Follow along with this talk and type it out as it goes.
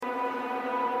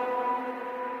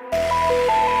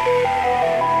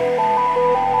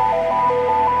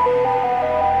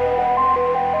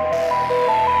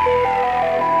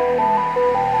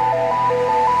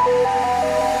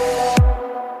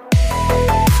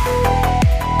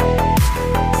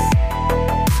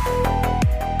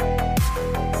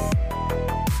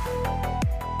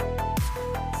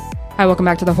Hi, welcome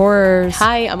back to The Horrors.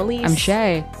 Hi, I'm Elise. I'm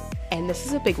Shay. And this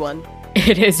is a big one.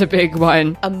 It is a big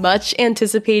one. A much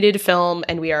anticipated film,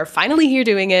 and we are finally here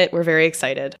doing it. We're very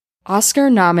excited.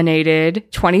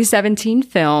 Oscar-nominated 2017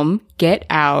 film, Get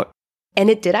Out.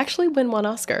 And it did actually win one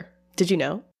Oscar. Did you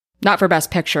know? Not for Best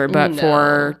Picture, but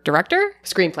for director?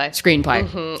 Screenplay. Screenplay.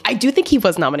 Mm-hmm. I do think he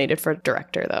was nominated for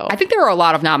director, though. I think there were a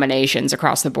lot of nominations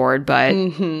across the board, but...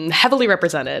 Heavily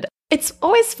represented. It's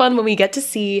always fun when we get to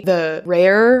see the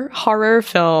rare horror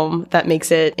film that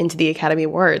makes it into the Academy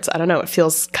Awards. I don't know. It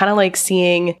feels kind of like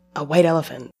seeing a white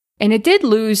elephant. And it did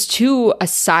lose to a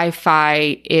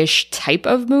sci-fi-ish type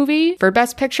of movie. For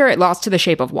Best Picture, it lost to The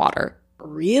Shape of Water.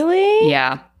 Really?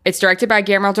 Yeah. It's directed by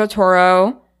Guillermo del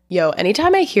Toro. Yo,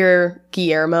 anytime I hear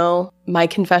Guillermo, my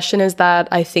confession is that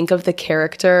I think of the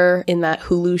character in that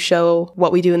Hulu show,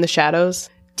 What We Do in the Shadows.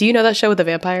 Do you know that show with the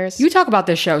vampires? You talk about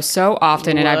this show so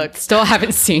often, and I still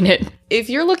haven't seen it. If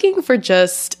you're looking for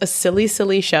just a silly,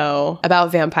 silly show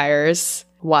about vampires,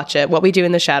 watch it. What We Do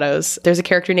in the Shadows. There's a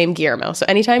character named Guillermo. So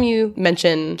anytime you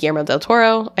mention Guillermo del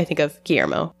Toro, I think of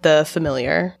Guillermo, the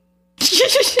familiar.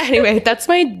 Anyway, that's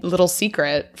my little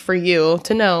secret for you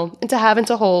to know and to have and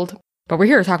to hold. But we're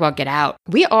here to talk about Get Out.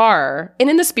 We are. And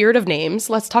in the spirit of names,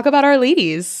 let's talk about our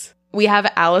ladies. We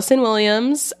have Allison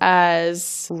Williams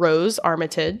as Rose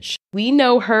Armitage. We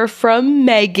know her from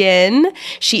Megan.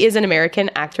 She is an American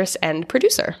actress and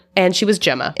producer. And she was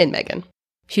Gemma in Megan.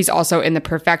 She's also in The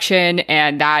Perfection,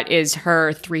 and that is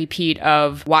her three-peat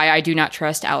of Why I Do Not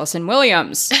Trust Allison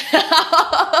Williams.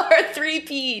 Her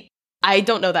three-peat. I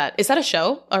don't know that. Is that a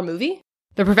show or movie?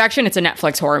 The Perfection, it's a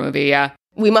Netflix horror movie, yeah.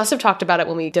 We must have talked about it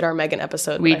when we did our Megan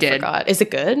episode. We did. I forgot. Is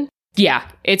it good? Yeah,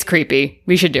 it's creepy.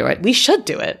 We should do it. We should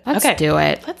do it. Let's do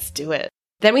it. Let's do it.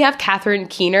 Then we have Catherine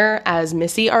Keener as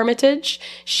Missy Armitage.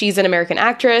 She's an American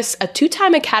actress, a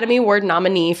 2-time Academy Award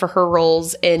nominee for her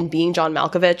roles in Being John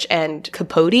Malkovich and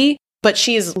Capote. But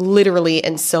she's literally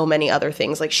in so many other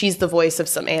things. Like, she's the voice of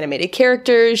some animated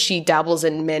characters. She dabbles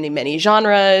in many, many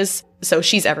genres. So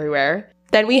she's everywhere.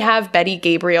 Then we have Betty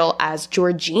Gabriel as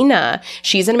Georgina.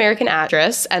 She's an American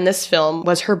actress, and this film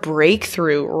was her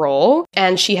breakthrough role.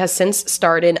 And she has since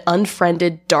starred in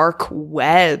Unfriended Dark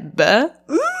Web.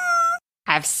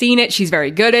 I've seen it. She's very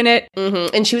good in it.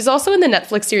 And she was also in the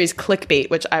Netflix series Clickbait,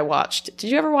 which I watched. Did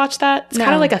you ever watch that? It's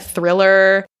kind of like a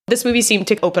thriller. This movie seemed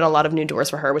to open a lot of new doors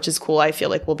for her, which is cool. I feel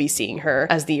like we'll be seeing her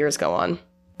as the years go on.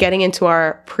 Getting into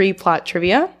our pre-plot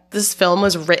trivia. This film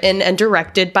was written and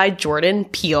directed by Jordan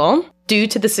Peele. Due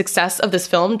to the success of this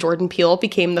film, Jordan Peele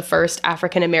became the first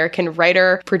African-American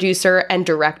writer, producer, and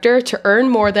director to earn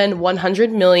more than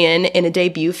 $100 million in a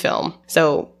debut film.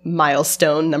 So,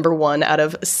 milestone number 1 out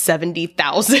of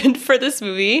 70,000 for this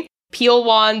movie. Peele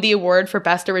won the award for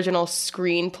Best Original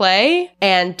Screenplay,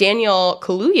 and Daniel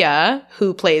Kaluuya,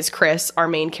 who plays Chris, our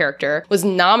main character, was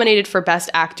nominated for Best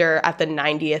Actor at the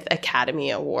 90th Academy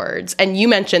Awards. And you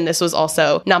mentioned this was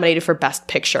also nominated for Best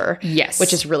Picture. Yes.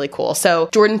 Which is really cool. So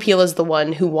Jordan Peele is the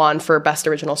one who won for Best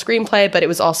Original Screenplay, but it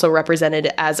was also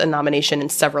represented as a nomination in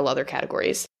several other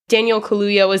categories. Daniel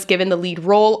Kaluuya was given the lead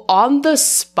role on the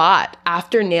spot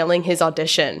after nailing his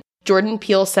audition. Jordan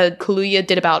Peele said Kaluuya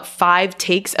did about 5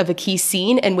 takes of a key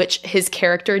scene in which his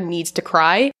character needs to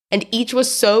cry, and each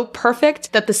was so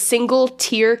perfect that the single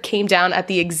tear came down at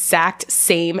the exact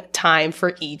same time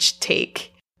for each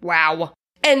take. Wow.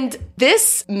 And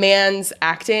this man's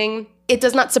acting, it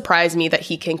does not surprise me that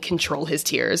he can control his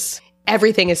tears.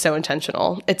 Everything is so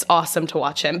intentional. It's awesome to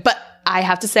watch him. But I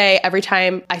have to say, every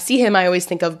time I see him, I always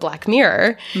think of Black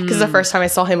Mirror, because the first time I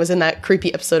saw him was in that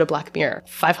creepy episode of Black Mirror,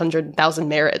 500,000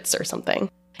 Merits or something.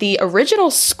 The original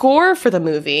score for the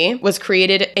movie was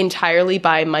created entirely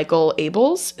by Michael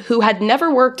Abels, who had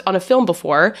never worked on a film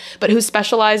before, but who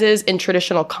specializes in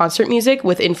traditional concert music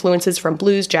with influences from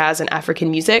blues, jazz, and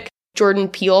African music. Jordan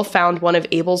Peele found one of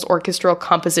Abel's orchestral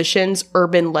compositions,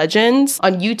 Urban Legends,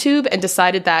 on YouTube and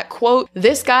decided that, quote,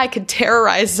 this guy could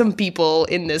terrorize some people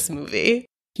in this movie.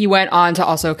 He went on to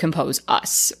also compose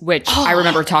Us, which I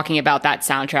remember talking about that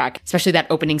soundtrack, especially that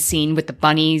opening scene with the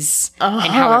bunnies and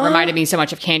how it reminded me so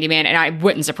much of Candyman. And it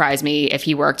wouldn't surprise me if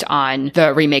he worked on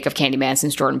the remake of Candyman,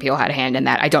 since Jordan Peele had a hand in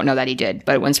that. I don't know that he did,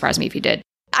 but it wouldn't surprise me if he did.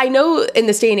 I know in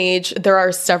this day and age, there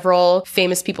are several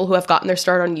famous people who have gotten their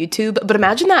start on YouTube, but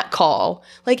imagine that call.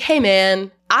 Like, hey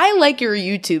man, I like your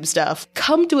YouTube stuff.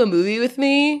 Come to a movie with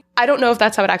me. I don't know if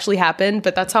that's how it actually happened,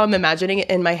 but that's how I'm imagining it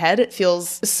in my head. It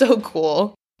feels so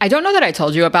cool. I don't know that I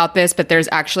told you about this, but there's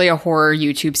actually a horror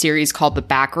YouTube series called The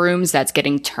Backrooms that's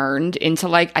getting turned into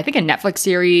like, I think a Netflix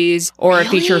series or a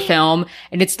feature film.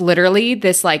 And it's literally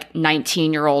this like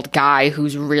 19-year-old guy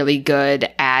who's really good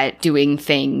at doing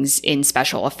things in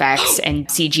special effects and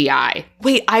CGI.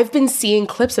 Wait, I've been seeing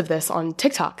clips of this on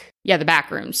TikTok. Yeah, The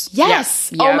Backrooms.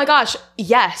 Yes. Yep. Oh my gosh.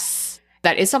 Yes.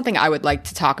 That is something I would like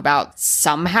to talk about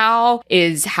somehow,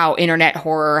 is how internet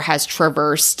horror has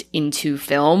traversed into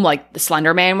film. Like the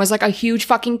Slender Man was like a huge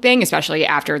fucking thing, especially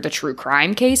after the true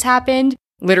crime case happened.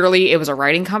 Literally, it was a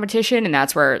writing competition, and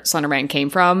that's where Slender Man came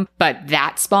from. But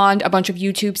that spawned a bunch of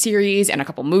YouTube series and a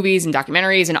couple movies and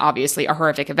documentaries and obviously a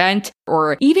horrific event.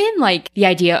 Or even like the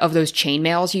idea of those chain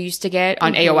mails you used to get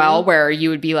on AOL where you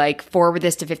would be like, forward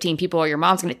this to 15 people or your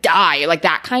mom's gonna die. Like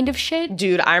that kind of shit.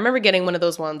 Dude, I remember getting one of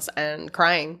those ones and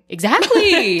crying.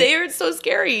 Exactly. They are so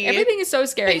scary. Everything is so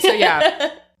scary. So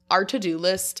yeah. Our to-do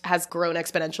list has grown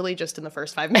exponentially just in the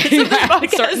first 5 minutes of this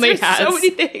podcast. Certainly There's so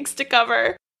many things to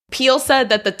cover. Peele said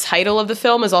that the title of the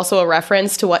film is also a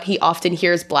reference to what he often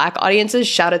hears Black audiences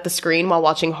shout at the screen while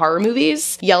watching horror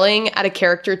movies, yelling at a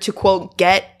character to, quote,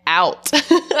 get out.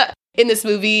 In this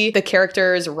movie, the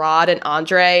characters Rod and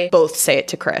Andre both say it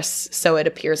to Chris, so it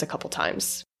appears a couple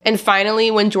times. And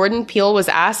finally, when Jordan Peele was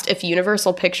asked if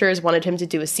Universal Pictures wanted him to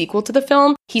do a sequel to the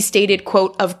film, he stated,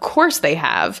 quote, of course they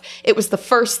have. It was the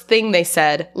first thing they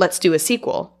said, let's do a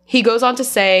sequel. He goes on to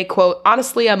say, quote,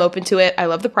 honestly, I'm open to it. I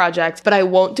love the project, but I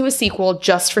won't do a sequel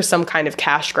just for some kind of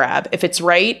cash grab. If it's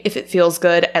right, if it feels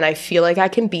good, and I feel like I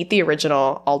can beat the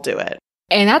original, I'll do it.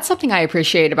 And that's something I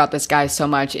appreciate about this guy so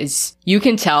much is you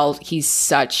can tell he's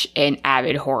such an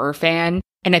avid horror fan.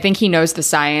 And I think he knows the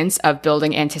science of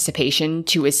building anticipation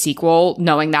to a sequel,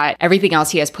 knowing that everything else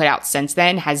he has put out since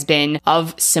then has been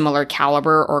of similar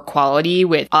caliber or quality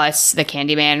with Us, the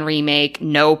Candyman remake,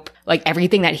 Nope. Like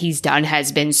everything that he's done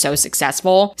has been so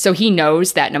successful. So he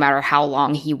knows that no matter how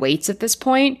long he waits at this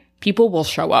point, people will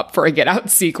show up for a Get Out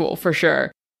sequel for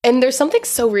sure. And there's something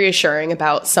so reassuring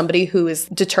about somebody who is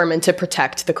determined to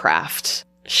protect the craft.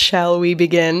 Shall we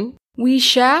begin? We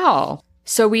shall.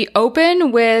 So we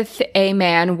open with a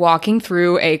man walking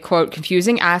through a, quote,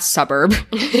 confusing ass suburb,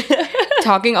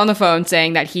 talking on the phone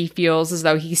saying that he feels as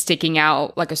though he's sticking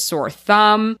out like a sore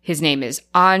thumb. His name is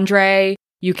Andre.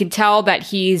 You can tell that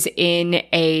he's in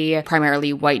a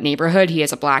primarily white neighborhood. He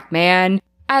is a Black man.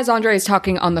 As Andre is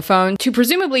talking on the phone to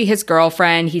presumably his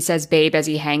girlfriend, he says babe as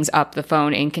he hangs up the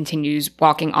phone and continues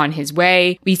walking on his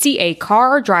way. We see a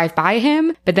car drive by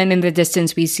him, but then in the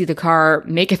distance we see the car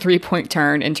make a 3-point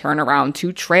turn and turn around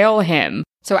to trail him.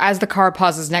 So as the car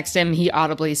pauses next to him, he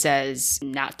audibly says,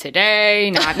 not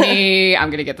today, not me, I'm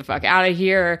gonna get the fuck out of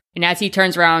here. And as he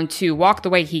turns around to walk the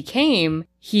way he came,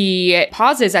 he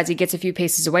pauses as he gets a few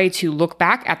paces away to look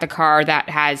back at the car that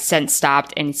has since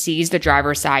stopped and sees the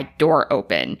driver's side door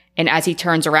open. And as he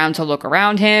turns around to look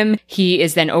around him, he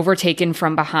is then overtaken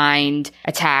from behind,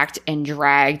 attacked, and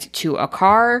dragged to a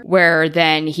car where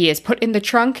then he is put in the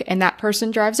trunk and that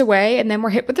person drives away and then we're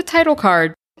hit with the title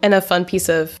card. And a fun piece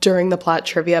of during the plot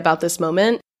trivia about this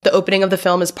moment, the opening of the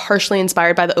film is partially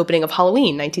inspired by the opening of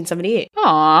Halloween, 1978.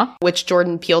 Aww. Which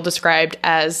Jordan Peele described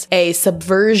as a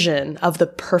subversion of the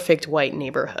perfect white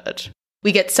neighborhood.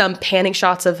 We get some panning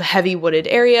shots of heavy wooded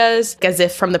areas, as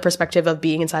if from the perspective of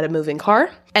being inside a moving car.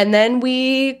 And then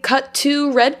we cut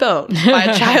to Redbone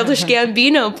by Childish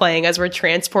Gambino playing as we're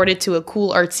transported to a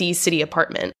cool artsy city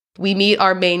apartment. We meet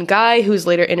our main guy, who's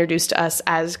later introduced to us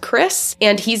as Chris,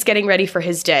 and he's getting ready for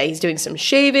his day. He's doing some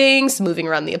shavings, moving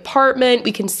around the apartment.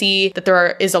 We can see that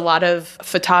there is a lot of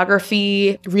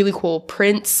photography, really cool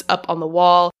prints up on the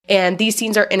wall. And these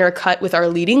scenes are intercut with our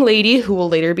leading lady, who will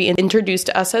later be introduced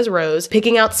to us as Rose,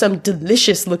 picking out some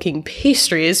delicious-looking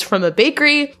pastries from a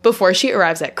bakery before she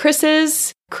arrives at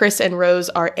Chris's. Chris and Rose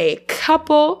are a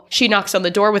couple. She knocks on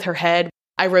the door with her head.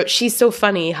 I wrote, she's so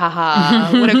funny,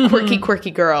 haha. What a quirky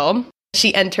girl.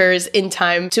 She enters in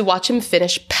time to watch him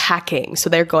finish packing, so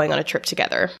they're going on a trip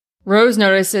together. Rose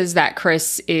notices that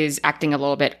Chris is acting a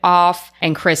little bit off,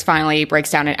 and Chris finally breaks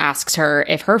down and asks her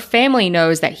if her family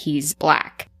knows that he's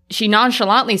Black. She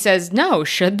nonchalantly says, no,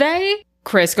 should they?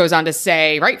 Chris goes on to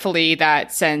say, rightfully,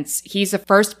 that since he's the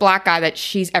first Black guy that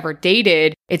she's ever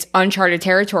dated, it's uncharted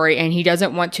territory, and he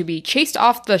doesn't want to be chased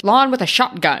off the lawn with a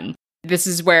shotgun. This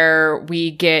is where we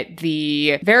get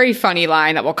the very funny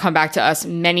line that will come back to us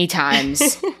many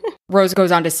times. Rose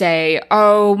goes on to say,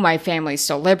 oh, my family's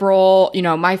so liberal. You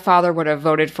know, my father would have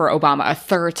voted for Obama a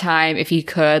third time if he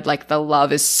could. Like, the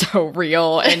love is so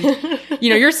real. And, you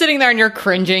know, you're sitting there and you're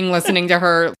cringing listening to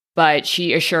her. but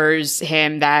she assures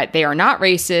him that they are not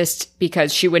racist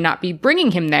because she would not be bringing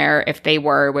him there if they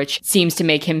were, which seems to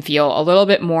make him feel a little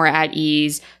bit more at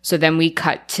ease. So then we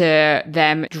cut to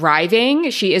them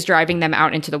driving. She is driving them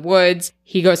out into the woods.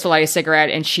 He goes to light a cigarette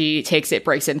and she takes it,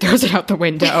 breaks it, and throws it out the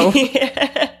window.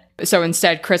 So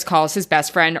instead, Chris calls his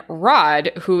best friend,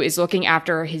 Rod, who is looking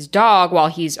after his dog while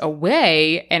he's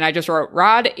away. And I just wrote,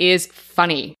 Rod is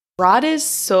funny. Rod is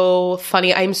so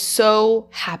funny. I'm so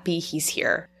happy he's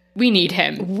here. We need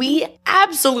him. We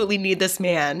absolutely need this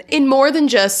man in more than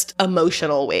just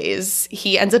emotional ways.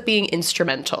 He ends up being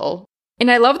instrumental.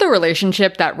 And I love the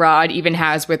relationship that Rod even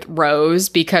has with Rose,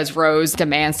 because Rose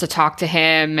demands to talk to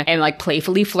him and like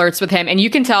playfully flirts with him. And you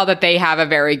can tell that they have a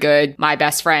very good my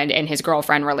best friend and his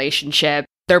girlfriend relationship.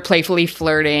 They're playfully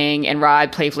flirting, and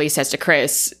Rod playfully says to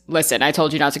Chris, listen, I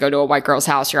told you not to go to a white girl's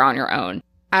house. You're on your own.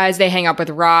 As they hang up with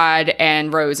Rod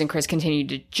and Rose and Chris continue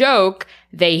to joke,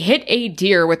 they hit a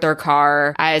deer with their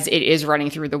car as it is running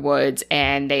through the woods,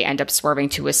 and they end up swerving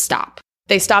to a stop.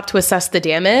 They stop to assess the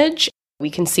damage. We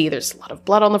can see there's a lot of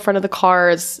blood on the front of the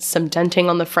cars, some denting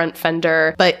on the front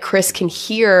fender, but Chris can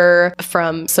hear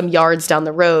from some yards down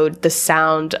the road the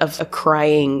sound of a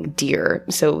crying deer.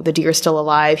 So the deer is still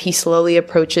alive. He slowly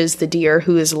approaches the deer,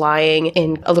 who is lying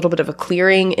in a little bit of a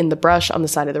clearing in the brush on the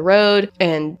side of the road,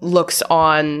 and looks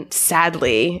on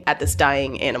sadly at this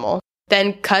dying animal.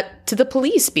 Then cut to the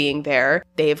police being there.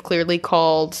 They have clearly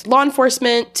called law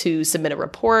enforcement to submit a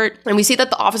report. And we see that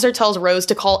the officer tells Rose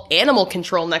to call animal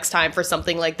control next time for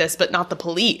something like this, but not the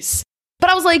police. But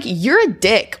I was like, you're a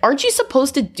dick. Aren't you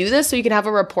supposed to do this so you can have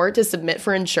a report to submit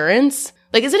for insurance?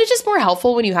 Like, isn't it just more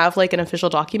helpful when you have like an official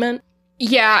document?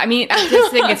 Yeah, I mean, I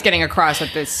just think it's getting across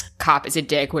that this cop is a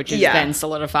dick, which is then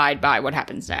solidified by what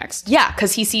happens next. Yeah,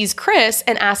 because he sees Chris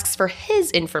and asks for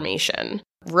his information.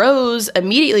 Rose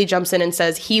immediately jumps in and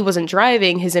says he wasn't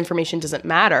driving. His information doesn't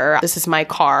matter. This is my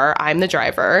car. I'm the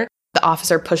driver. The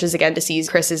officer pushes again to seize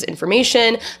Chris's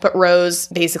information, but Rose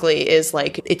basically is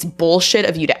like, it's bullshit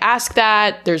of you to ask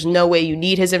that. There's no way you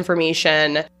need his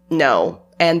information. No.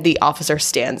 And the officer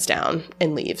stands down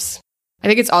and leaves. I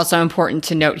think it's also important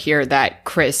to note here that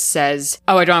Chris says,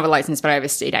 oh, I don't have a license, but I have a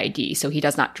state ID. So he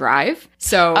does not drive.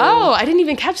 So, oh, I didn't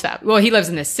even catch that. Well, he lives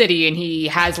in the city, and he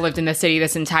has lived in the city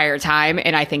this entire time.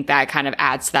 And I think that kind of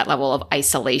adds to that level of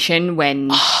isolation when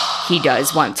he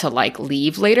does want to like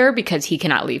leave later, because he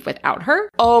cannot leave without her.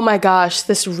 Oh my gosh,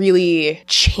 this really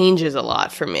changes a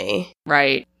lot for me.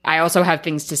 Right. I also have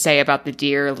things to say about the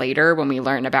deer later when we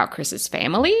learn about Chris's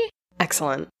family.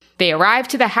 Excellent. They arrive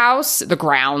to the house, the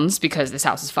grounds, because this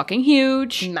house is fucking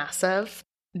huge. Massive.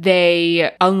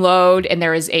 They unload, and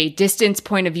there is a distance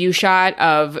point of view shot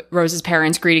of Rose's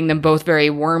parents greeting them both very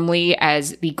warmly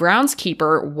as the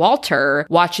groundskeeper, Walter,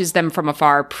 watches them from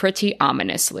afar pretty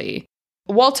ominously.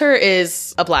 Walter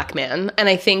is a black man, and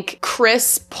I think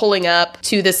Chris pulling up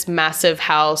to this massive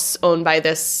house owned by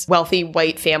this wealthy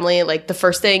white family, like the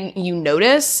first thing you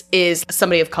notice is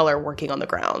somebody of color working on the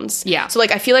grounds. Yeah. So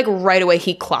like I feel like right away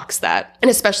he clocks that.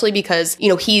 And especially because, you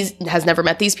know, he has never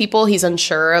met these people. He's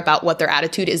unsure about what their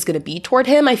attitude is going to be toward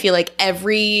him. I feel like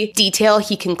every detail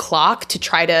he can clock to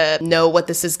try to know what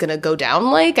this is going to go down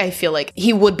like, I feel like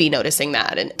he would be noticing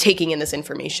that and taking in this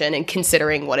information and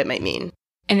considering what it might mean.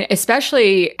 And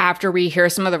especially after we hear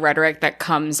some of the rhetoric that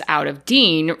comes out of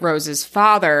Dean, Rose's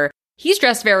father, he's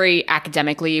dressed very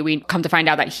academically. We come to find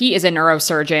out that he is a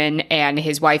neurosurgeon and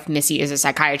his wife, Missy, is a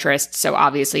psychiatrist. So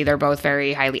obviously they're both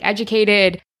very highly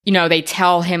educated. You know, they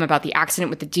tell him about the accident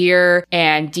with the deer,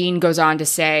 and Dean goes on to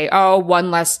say, oh,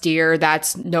 one less deer,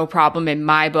 that's no problem in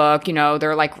my book. You know,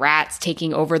 they're like rats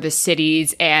taking over the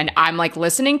cities. And I'm like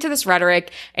listening to this rhetoric,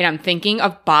 and I'm thinking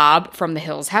of Bob from The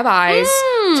Hills Have Eyes,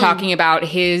 talking about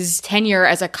his tenure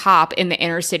as a cop in the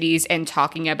inner cities and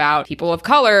talking about people of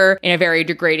color in a very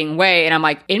degrading way. And I'm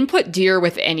like, input deer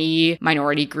with any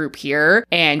minority group here,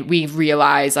 and we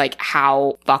realize like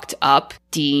how fucked up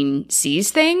Dean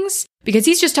sees things. Because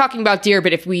he's just talking about deer,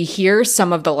 but if we hear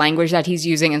some of the language that he's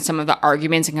using and some of the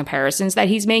arguments and comparisons that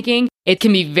he's making, it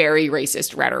can be very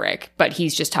racist rhetoric. But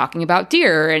he's just talking about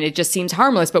deer, and it just seems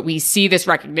harmless. But we see this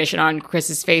recognition on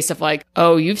Chris's face of like,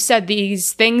 oh, you've said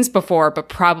these things before, but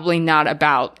probably not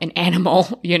about an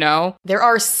animal, you know? There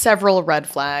are several red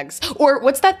flags. Or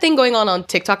what's that thing going on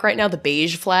TikTok right now? The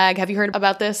beige flag. Have you heard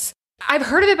about this? I've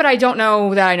heard of it, but I don't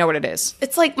know that I know what it is.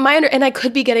 It's like and I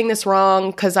could be getting this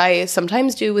wrong because I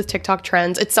sometimes do with TikTok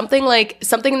trends. It's something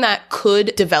that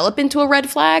could develop into a red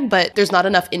flag, but there's not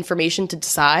enough information to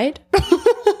decide.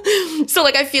 So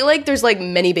I feel like there's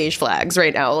many beige flags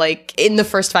right now. In the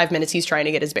first 5 minutes, he's trying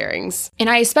to get his bearings. And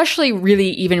I especially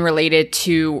really even related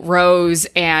to Rose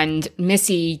and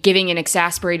Missy giving an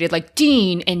exasperated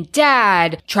Dean and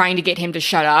Dad trying to get him to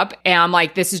shut up. And I'm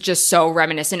like, this is just so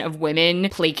reminiscent of women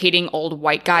placating old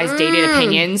white guys' dated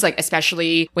opinions,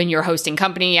 especially when you're hosting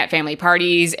company at family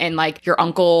parties and your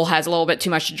uncle has a little bit too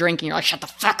much to drink and you're like, shut the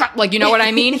fuck up. You know what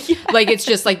I mean? Yeah. It's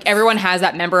just everyone has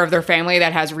that member of their family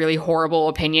that has really horrible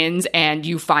opinions and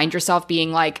you find yourself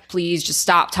being please just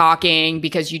stop talking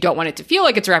because you don't want it to feel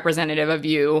like it's representative of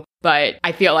you. But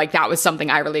I feel like that was something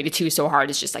I related to so hard.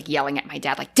 It's just yelling at my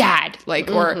dad, Dad,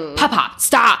 or Papa,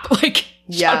 stop,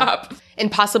 shut up.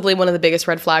 And possibly one of the biggest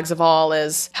red flags of all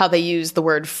is how they use the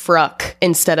word fruck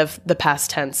instead of the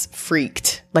past tense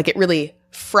freaked. It really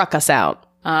fruck us out.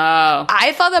 Oh.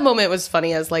 I thought that moment was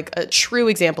funny as a true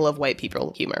example of white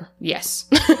people humor. Yes.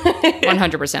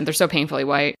 100%. They're so painfully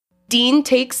white. Dean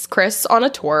takes Chris on a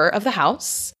tour of the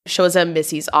house, shows him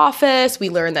Missy's office. We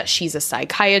learn that she's a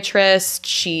psychiatrist.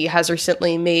 She has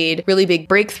recently made really big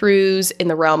breakthroughs in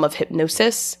the realm of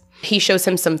hypnosis. He shows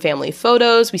him some family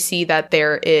photos. We see that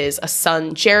there is a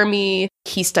son, Jeremy.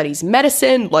 He studies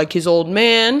medicine like his old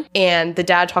man. And the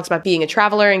dad talks about being a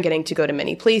traveler and getting to go to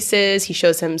many places. He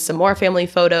shows him some more family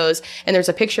photos. And there's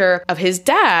a picture of his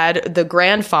dad, the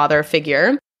grandfather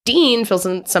figure. Dean fills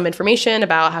in some information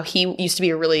about how he used to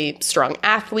be a really strong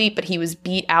athlete, but he was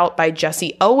beat out by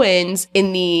Jesse Owens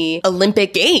in the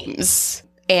Olympic Games.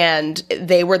 And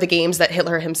they were the games that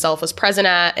Hitler himself was present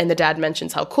at. And the dad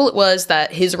mentions how cool it was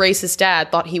that his racist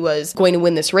dad thought he was going to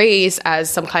win this race as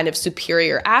some kind of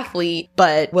superior athlete,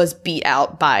 but was beat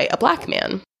out by a black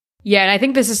man. Yeah, and I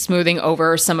think this is smoothing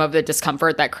over some of the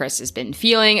discomfort that Chris has been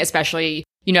feeling, especially,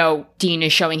 Dean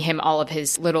is showing him all of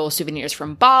his little souvenirs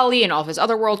from Bali and all of his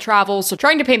other world travels. So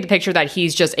trying to paint the picture that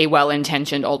he's just a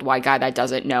well-intentioned old white guy that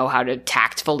doesn't know how to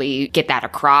tactfully get that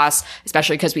across,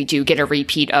 especially because we do get a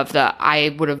repeat of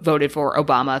I would have voted for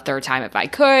Obama a third time if I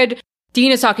could.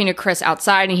 Dean is talking to Chris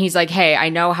outside and he's like, hey, I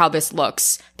know how this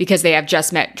looks because they have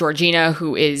just met Georgina,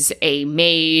 who is a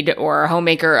maid or a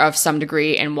homemaker of some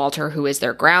degree, and Walter, who is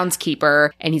their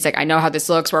groundskeeper. And he's like, I know how this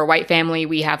looks. We're a white family.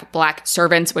 We have black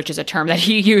servants, which is a term that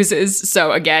he uses.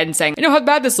 So again, saying, I know how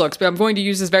bad this looks, but I'm going to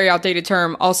use this very outdated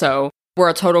term also. We're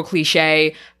a total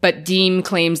cliche, but Dean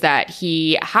claims that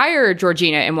he hired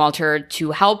Georgina and Walter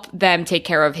to help them take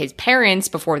care of his parents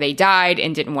before they died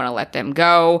and didn't want to let them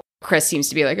go. Chris seems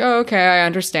to be like, oh, okay, I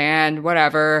understand,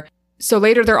 whatever. So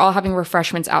later they're all having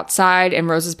refreshments outside and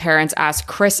Rose's parents ask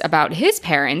Chris about his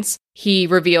parents. He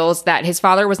reveals that his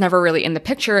father was never really in the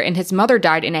picture and his mother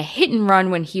died in a hit and run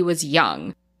when he was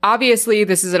young. Obviously,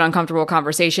 this is an uncomfortable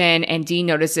conversation, and Dean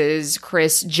notices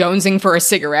Chris jonesing for a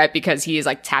cigarette because he is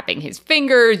tapping his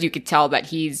fingers. You could tell that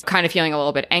he's kind of feeling a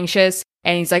little bit anxious.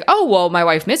 And he's like, oh, well, my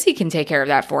wife Missy can take care of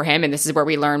that for him. And this is where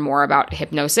we learn more about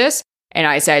hypnosis. And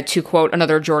I said, to quote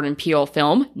another Jordan Peele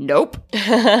film, nope.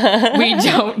 We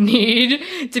don't need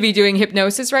to be doing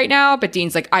hypnosis right now. But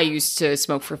Dean's like, I used to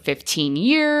smoke for 15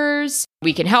 years.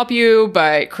 We can help you.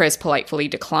 But Chris politely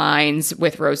declines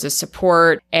with Rose's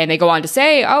support. And they go on to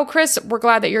say, oh, Chris, we're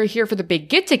glad that you're here for the big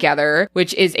get-together,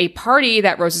 which is a party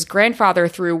that Rose's grandfather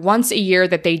threw once a year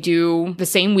that they do the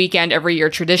same weekend every year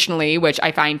traditionally, which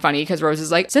I find funny because Rose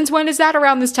is like, since when is that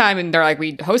around this time? And they're like,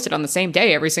 we host it on the same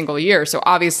day every single year. So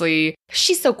obviously...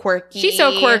 She's so quirky. She's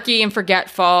so quirky and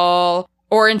forgetful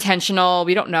or intentional.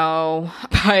 We don't know,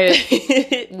 but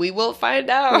we will find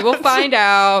out. We will find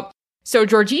out. So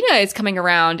Georgina is coming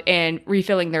around and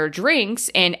refilling their drinks.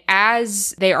 And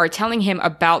as they are telling him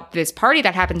about this party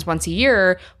that happens once a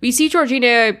year, we see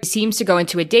Georgina seems to go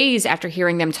into a daze after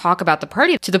hearing them talk about the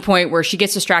party to the point where she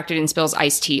gets distracted and spills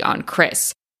iced tea on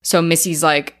Chris. So Missy's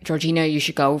like, Georgina, you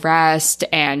should go rest.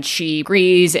 And she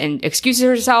agrees and excuses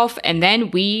herself. And then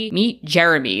we meet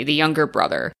Jeremy, the younger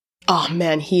brother. Oh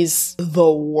man, he's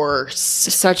the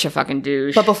worst. Such a fucking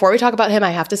douche. But before we talk about him,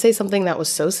 I have to say something that was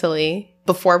so silly.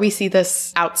 Before we see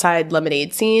this outside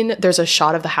lemonade scene, there's a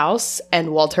shot of the house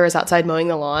and Walter is outside mowing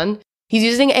the lawn. He's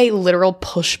using a literal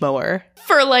push mower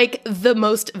for the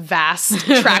most vast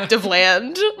tract of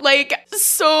land.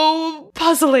 So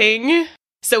puzzling.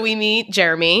 So we meet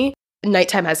Jeremy.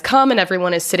 Nighttime has come and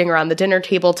everyone is sitting around the dinner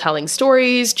table telling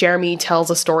stories. Jeremy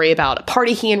tells a story about a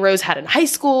party he and Rose had in high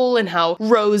school and how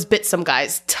Rose bit some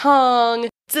guy's tongue.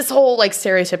 It's this whole, like,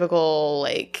 stereotypical,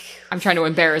 like... I'm trying to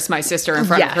embarrass my sister in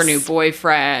front of her new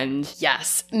boyfriend.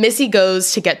 Yes. Missy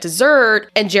goes to get dessert,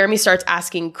 and Jeremy starts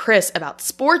asking Chris about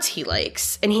sports he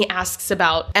likes. And he asks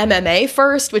about MMA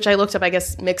first, which I looked up, I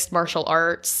guess, mixed martial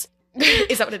arts.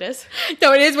 Is that what it is?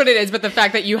 No, it is what it is, but the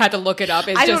fact that you had to look it up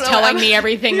is just telling me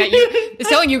everything that you... It's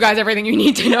telling you guys everything you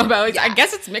need to know about it. Yeah. I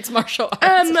guess it's mixed martial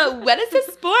arts. What is this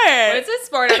sport? What is this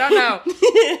sport? I don't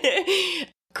know.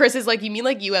 Chris is like, you mean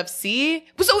like UFC?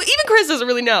 So even Chris doesn't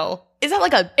really know. Is that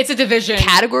like a... It's a division.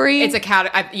 Category? It's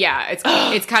a yeah,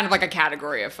 it's kind of like a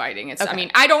category of fighting. It's, okay. I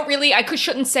mean, I don't really...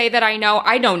 shouldn't say that I know.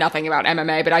 I know nothing about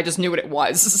MMA, but I just knew what it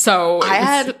was. So... I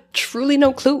had truly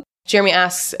no clue. Jeremy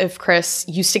asks if Chris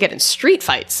used to get in street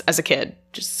fights as a kid.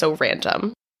 Just so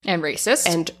random. And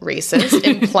racist.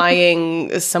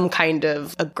 Implying some kind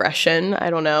of aggression. I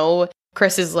don't know.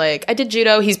 Chris is like, I did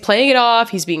judo. He's playing it off.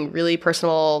 He's being really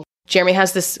personal. Jeremy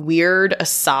has this weird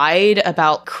aside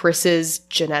about Chris's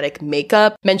genetic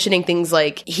makeup, mentioning things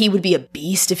like he would be a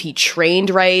beast if he trained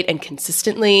right and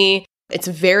consistently. It's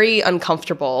very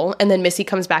uncomfortable. And then Missy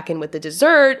comes back in with the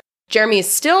dessert. Jeremy is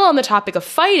still on the topic of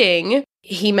fighting.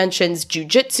 He mentions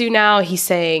jujitsu now. He's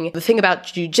saying the thing about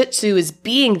jujitsu is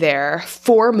being there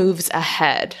 4 moves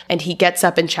ahead. And he gets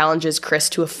up and challenges Chris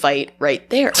to a fight right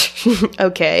there.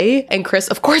 Okay. And Chris,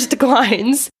 of course,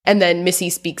 declines. And then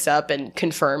Missy speaks up and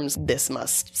confirms this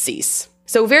must cease.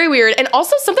 So very weird. And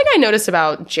also something I noticed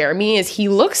about Jeremy is he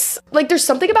looks like there's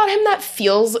something about him that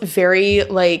feels very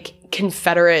like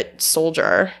Confederate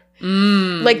soldier.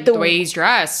 Like the way he's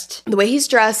dressed. The way he's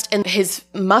dressed and his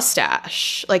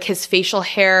mustache, like his facial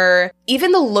hair,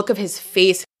 even the look of his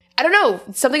face. I don't know.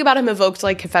 Something about him evoked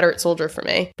like Confederate soldier for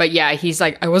me. But yeah, he's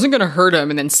like, I wasn't going to hurt him,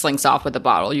 and then slinks off with the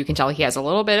bottle. You can tell he has a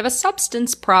little bit of a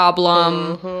substance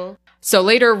problem. Mm-hmm. So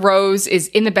later, Rose is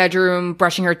in the bedroom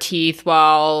brushing her teeth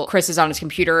while Chris is on his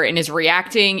computer and is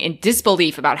reacting in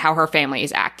disbelief about how her family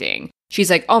is acting. She's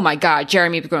like, oh my God,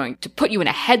 Jeremy is going to put you in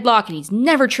a headlock and he's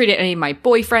never treated any of my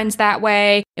boyfriends that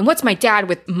way. And what's my dad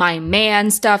with my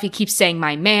man stuff? He keeps saying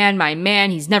my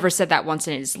man. He's never said that once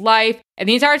in his life. And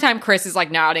the entire time Chris is like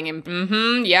nodding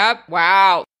and yep,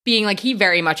 wow. Being like he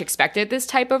very much expected this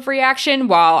type of reaction,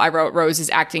 while I wrote Rose is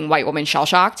acting white woman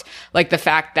shell-shocked. Like the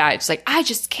fact that it's like, I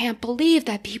just can't believe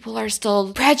that people are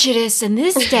still prejudiced in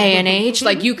this day and age.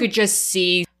 Like you could just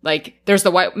see, like there's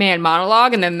the white man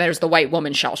monologue and then there's the white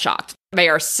woman shell-shocked. They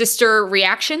are sister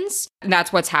reactions, and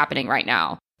that's what's happening right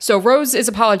now. So Rose is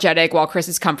apologetic while Chris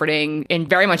is comforting and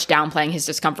very much downplaying his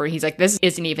discomfort. He's like, this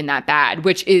isn't even that bad,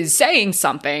 which is saying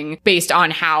something based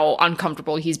on how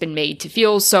uncomfortable he's been made to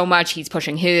feel so much. He's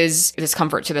pushing his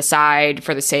discomfort to the side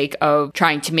for the sake of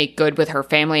trying to make good with her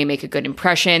family and make a good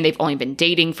impression. They've only been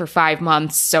dating for 5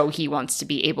 months, so he wants to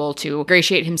be able to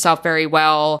ingratiate himself very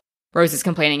well. Rose is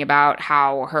complaining about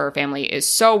how her family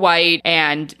is so white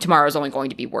and tomorrow's only going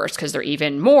to be worse because they're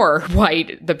even more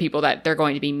white, the people that they're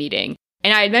going to be meeting.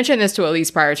 And I had mentioned this to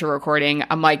Elise prior to recording.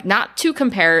 I'm like, not to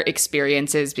compare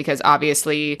experiences because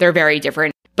obviously they're very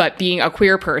different. But being a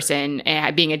queer person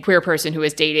and being a queer person who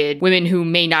has dated women who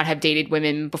may not have dated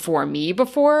women before me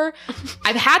before,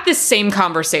 I've had this same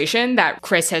conversation that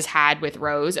Chris has had with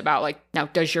Rose about like, now,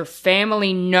 does your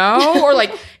family know? Or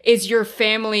like, is your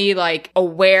family like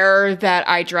aware that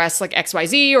I dress like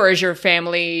XYZ? Or is your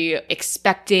family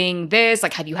expecting this?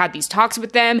 Like, have you had these talks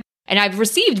with them? And I've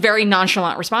received very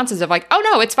nonchalant responses of like, oh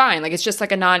no, it's fine. Like, it's just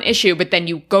like a non-issue. But then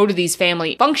you go to these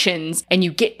family functions and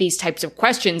you get these types of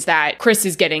questions that Chris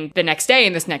is getting the next day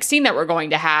in this next scene that we're going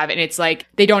to have. And it's like,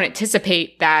 they don't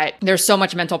anticipate that there's so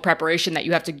much mental preparation that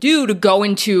you have to do to go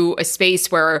into a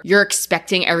space where you're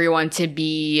expecting everyone to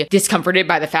be discomforted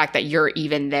by the fact that you're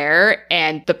even there.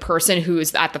 And the person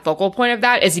who's at the focal point of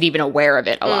that isn't even aware of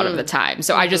it a lot of the time.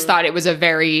 So I just thought it was a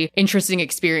very interesting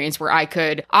experience where I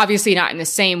could, obviously not in the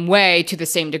same way, to the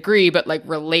same degree, but like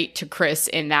relate to Chris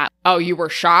in that, oh, you were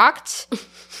shocked?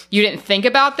 You didn't think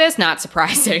about this? Not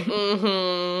surprising.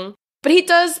 Mm-hmm. But he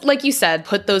does, like you said,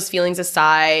 put those feelings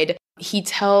aside. He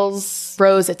tells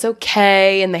Rose it's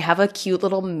okay, and they have a cute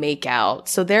little makeout.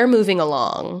 So they're moving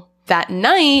along. That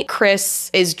night, Chris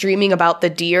is dreaming about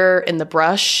the deer in the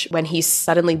brush when he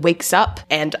suddenly wakes up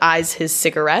and eyes his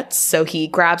cigarettes. So he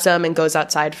grabs them and goes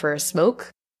outside for a smoke.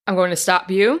 I'm going to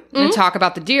stop you and talk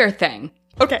about the deer thing.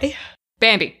 Okay.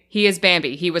 Bambi. He is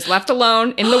Bambi. He was left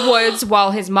alone in the woods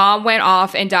while his mom went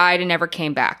off and died and never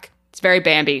came back. It's very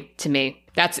Bambi to me.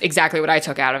 That's exactly what I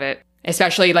took out of it.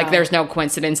 Especially, like, there's no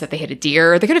coincidence that they hit a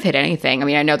deer. They could have hit anything. I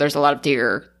mean, I know there's a lot of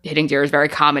deer. Hitting deer is very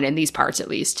common in these parts, at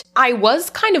least. I was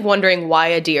kind of wondering why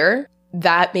a deer.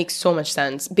 That makes so much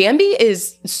sense. Bambi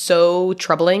is so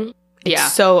troubling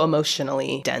It's so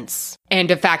emotionally dense. And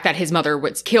the fact that his mother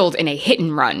was killed in a hit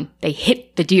and run. They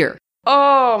hit the deer.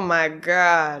 Oh my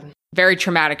God. Very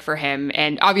traumatic for him.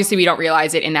 And obviously we don't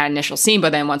realize it in that initial scene,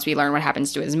 but then once we learn what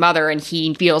happens to his mother and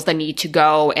he feels the need to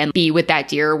go and be with that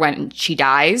deer when she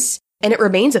dies. And it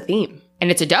remains a theme.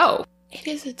 And it's a doe. It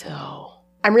is a doe.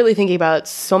 I'm really thinking about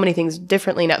so many things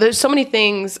differently now. There's so many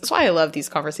things. That's why I love these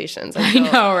conversations. I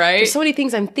know, right? There's so many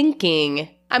things I'm thinking.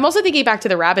 I'm also thinking back to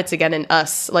the rabbits again and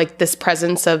us, like this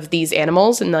presence of these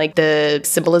animals and like the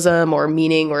symbolism or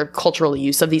meaning or cultural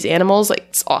use of these animals. Like,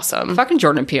 it's awesome. Fucking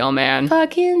Jordan Peele, man.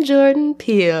 Fucking Jordan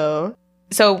Peele.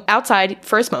 So outside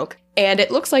for a smoke. And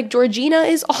it looks like Georgina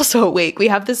is also awake. We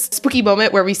have this spooky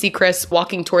moment where we see Chris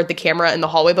walking toward the camera in the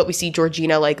hallway, but we see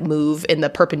Georgina like move in the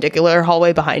perpendicular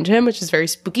hallway behind him, which is very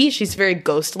spooky. She's very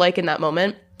ghost-like in that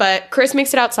moment. But Chris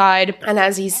makes it outside, and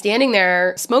as he's standing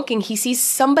there smoking, he sees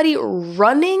somebody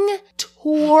running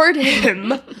toward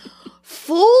him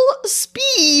full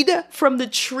speed from the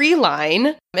tree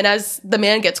line. And as the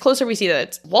man gets closer, we see that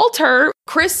it's Walter.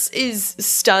 Chris is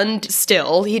stunned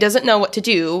still. He doesn't know what to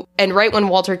do. And right when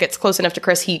Walter gets close enough to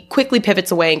Chris, he quickly pivots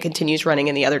away and continues running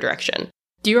in the other direction.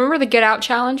 Do you remember the Get Out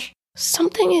challenge?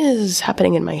 Something is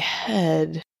happening in my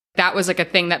head. That was like a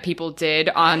thing that people did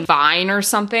on Vine or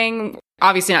something.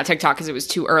 Obviously not TikTok because it was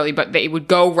too early, but they would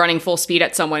go running full speed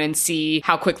at someone and see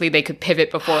how quickly they could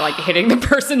pivot before like hitting the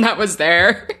person that was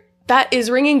there. That is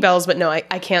ringing bells, but no, I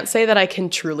can't say that I can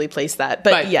truly place that.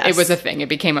 But yes. It was a thing. It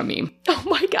became a meme. Oh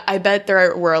my God. I bet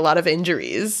there were a lot of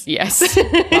injuries. Yes.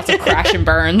 Lots of crash and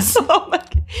burns. Oh my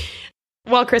God.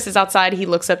 While Chris is outside, he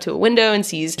looks up to a window and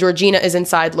sees Georgina is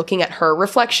inside looking at her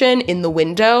reflection in the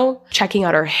window, checking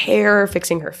out her hair,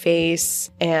 fixing her face.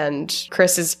 And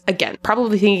Chris is, again,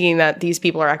 probably thinking that these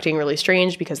people are acting really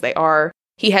strange because they are.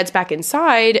 He heads back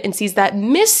inside and sees that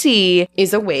Missy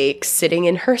is awake, sitting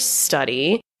in her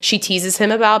study. She teases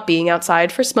him about being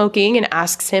outside for smoking and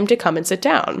asks him to come and sit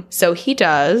down. So he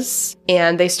does,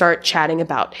 and they start chatting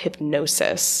about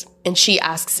hypnosis. And she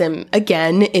asks him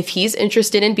again if he's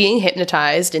interested in being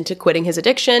hypnotized into quitting his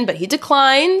addiction, but he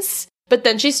declines. But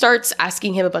then she starts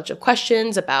asking him a bunch of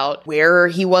questions about where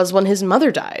he was when his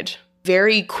mother died.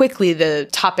 Very quickly, the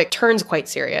topic turns quite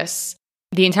serious.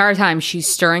 The entire time, she's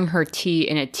stirring her tea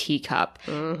in a teacup.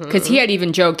 Because he had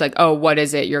even joked, like, oh, what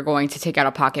is it? You're going to take out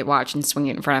a pocket watch and swing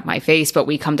it in front of my face. But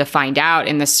we come to find out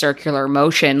in the circular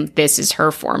motion, this is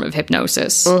her form of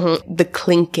hypnosis. The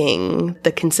clinking,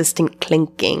 the consistent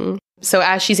clinking. So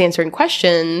as she's answering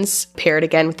questions, paired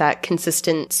again with that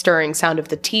consistent stirring sound of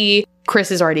the tea, Chris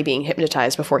is already being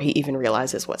hypnotized before he even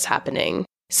realizes what's happening.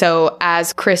 So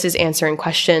as Chris is answering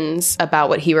questions about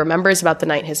what he remembers about the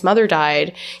night his mother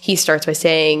died, he starts by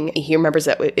saying he remembers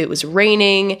that it was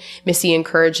raining. Missy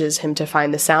encourages him to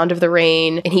find the sound of the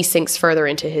rain, and he sinks further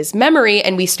into his memory,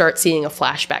 and we start seeing a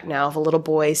flashback now of a little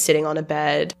boy sitting on a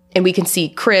bed. And we can see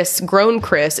Chris, grown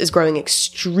Chris, is growing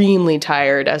extremely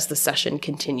tired as the session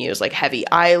continues, like heavy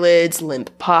eyelids,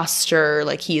 limp posture,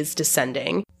 like he is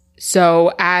descending.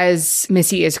 So as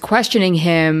Missy is questioning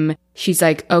him, she's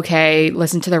like, okay,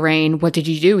 listen to the rain. What did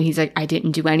you do? And he's like, I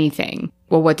didn't do anything.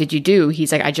 Well, what did you do?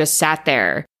 He's like, I just sat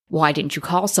there. Why didn't you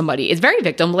call somebody? It's very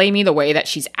victim blamey the way that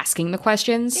she's asking the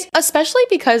questions. Especially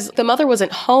because the mother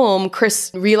wasn't home. Chris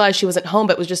realized she wasn't home,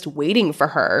 but was just waiting for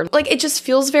her. Like, it just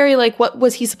feels very like, what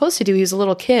was he supposed to do? He was a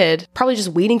little kid, probably just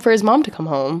waiting for his mom to come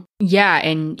home. Yeah,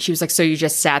 and she was like, so you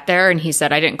just sat there? And he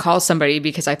said, I didn't call somebody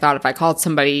because I thought if I called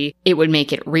somebody, it would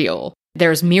make it real.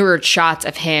 There's mirrored shots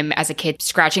of him as a kid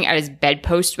scratching at his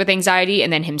bedpost with anxiety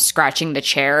and then him scratching the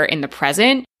chair in the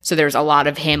present. So there's a lot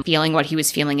of him feeling what he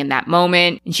was feeling in that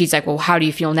moment. And she's like, well, how do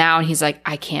you feel now? And he's like,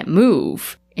 I can't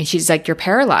move. And she's like, you're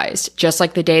paralyzed, just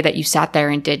like the day that you sat there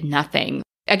and did nothing.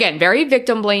 Again, very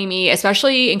victim blamey,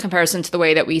 especially in comparison to the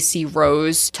way that we see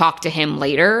Rose talk to him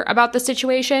later about the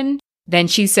situation. Then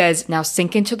she says, now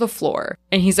sink into the floor.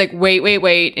 And he's like,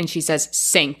 wait. And she says,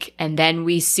 sink. And then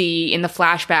we see in the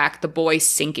flashback, the boy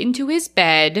sink into his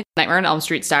bed, Nightmare on Elm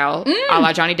Street style, a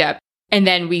la Johnny Depp. And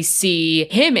then we see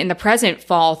him in the present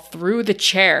fall through the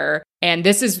chair. And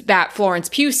this is that Florence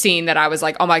Pugh scene that I was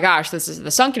like, oh my gosh, this is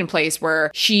the sunken place where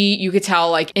you could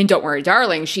tell like in Don't Worry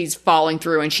Darling, she's falling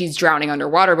through and she's drowning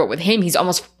underwater. But with him, he's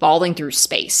almost falling through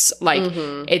space. Like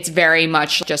it's very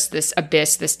much just this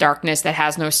abyss, this darkness that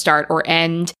has no start or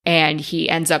end. And he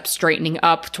ends up straightening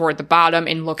up toward the bottom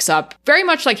and looks up very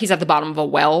much like he's at the bottom of a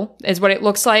well is what it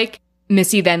looks like.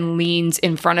 Missy then leans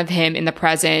in front of him in the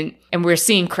present, and we're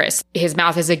seeing Chris. His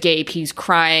mouth is agape, he's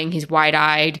crying, he's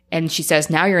wide-eyed, and she says,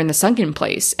 now you're in the sunken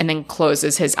place, and then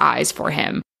closes his eyes for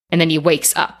him. And then he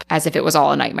wakes up, as if it was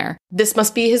all a nightmare. This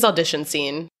must be his audition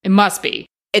scene. It must be.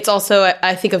 It's also,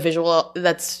 I think, a visual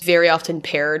that's very often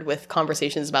paired with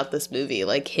conversations about this movie,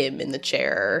 like him in the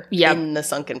chair in the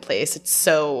sunken place. It's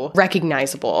so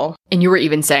recognizable. And you were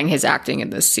even saying his acting in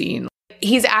this scene.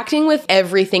 He's acting with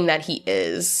everything that he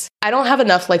is. I don't have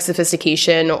enough like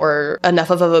sophistication or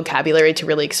enough of a vocabulary to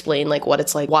really explain like what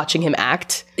it's like watching him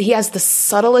act. He has the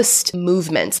subtlest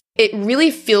movements. It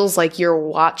really feels like you're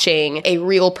watching a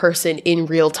real person in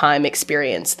real time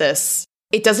experience this.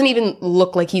 It doesn't even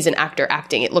look like he's an actor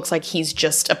acting. It looks like he's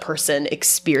just a person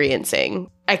experiencing.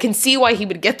 I can see why he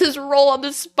would get this role on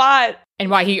the spot. And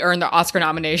why he earned the Oscar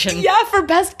nomination. Yeah, for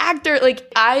Best Actor. Like,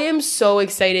 I am so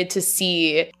excited to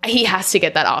see. He has to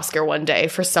get that Oscar one day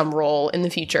for some role in the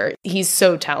future. He's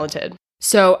so talented.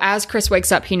 So as Chris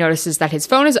wakes up, he notices that his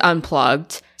phone is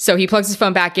unplugged. So he plugs his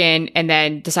phone back in and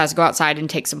then decides to go outside and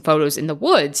take some photos in the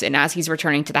woods. And as he's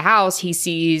returning to the house, he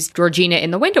sees Georgina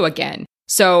in the window again.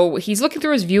 So he's looking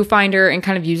through his viewfinder and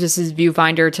kind of uses his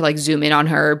viewfinder to like zoom in on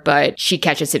her, but she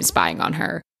catches him spying on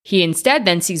her. He instead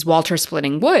then sees Walter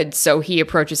splitting wood, so he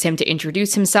approaches him to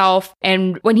introduce himself.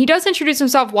 And when he does introduce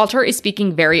himself, Walter is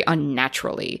speaking very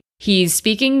unnaturally. He's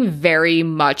speaking very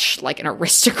much like an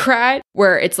aristocrat,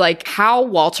 where it's like how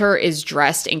Walter is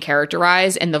dressed and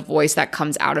characterized and the voice that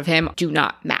comes out of him do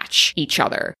not match each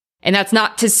other. And that's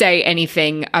not to say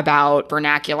anything about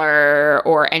vernacular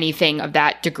or anything of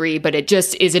that degree, but it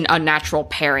just is an unnatural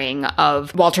pairing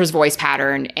of Walter's voice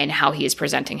pattern and how he is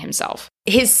presenting himself.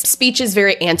 His speech is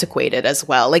very antiquated as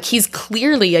well. Like, he's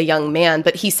clearly a young man,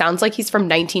 but he sounds like he's from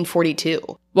 1942.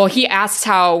 Well, he asks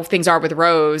how things are with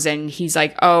Rose, and he's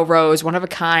like, oh, Rose, one of a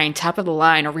kind, top of the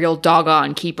line, a real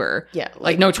doggone keeper. Yeah.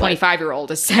 Like no 25-year-old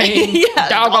is saying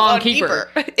doggone keeper.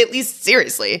 At least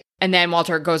seriously. And then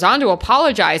Walter goes on to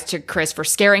apologize to Chris for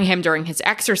scaring him during his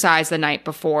exercise the night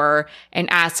before and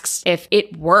asks if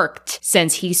it worked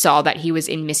since he saw that he was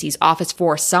in Missy's office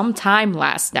for some time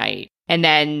last night. And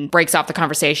then breaks off the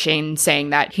conversation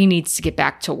saying that he needs to get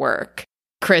back to work.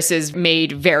 Chris is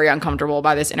made very uncomfortable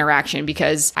by this interaction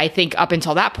because I think up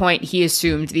until that point, he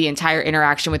assumed the entire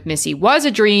interaction with Missy was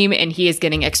a dream, and he is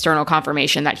getting external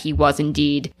confirmation that he was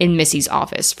indeed in Missy's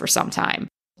office for some time.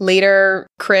 Later,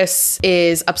 Chris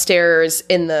is upstairs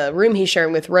in the room he's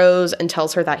sharing with Rose and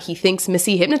tells her that he thinks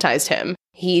Missy hypnotized him.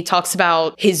 He talks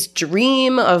about his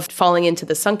dream of falling into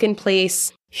the sunken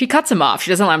place. She cuts him off.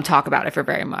 She doesn't let him talk about it for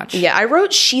very much. Yeah, I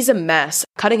wrote she's a mess,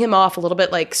 cutting him off a little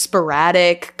bit like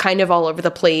sporadic, kind of all over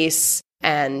the place.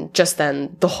 And just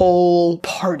then the whole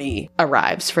party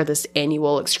arrives for this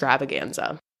annual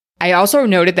extravaganza. I also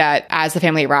noted that as the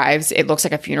family arrives, it looks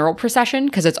like a funeral procession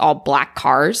because it's all black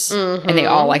cars and they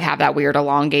all like have that weird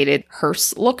elongated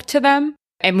hearse look to them.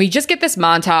 And we just get this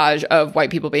montage of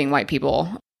white people being white people.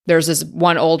 There's this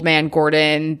one old man,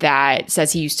 Gordon, that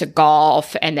says he used to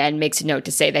golf and then makes a note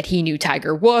to say that he knew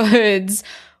Tiger Woods.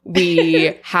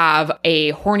 We have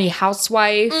a horny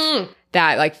housewife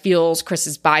that like feels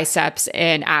Chris's biceps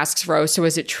and asks Rose, so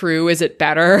is it true? Is it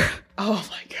better? Oh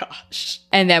my gosh.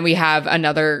 And then we have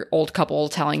another old couple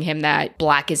telling him that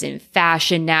black is in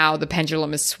fashion now. The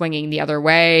pendulum is swinging the other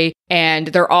way. And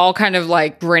they're all kind of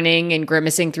like grinning and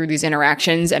grimacing through these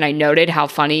interactions. And I noted how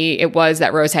funny it was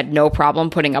that Rose had no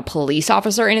problem putting a police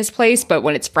officer in his place. But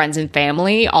when it's friends and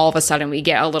family, all of a sudden we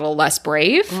get a little less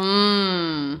brave.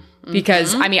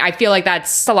 Because, I mean, I feel like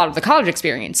that's a lot of the college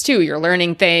experience, too. You're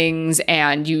learning things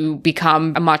and you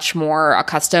become much more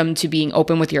accustomed to being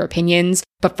open with your opinions.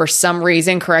 But for some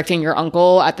reason, correcting your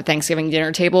uncle at the Thanksgiving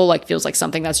dinner table like feels like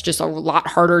something that's just a lot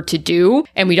harder to do.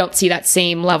 And we don't see that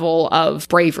same level of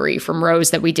bravery from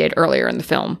Rose that we did earlier in the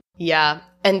film. Yeah.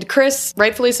 And Chris,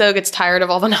 rightfully so, gets tired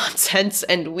of all the nonsense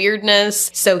and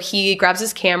weirdness. So he grabs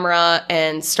his camera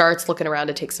and starts looking around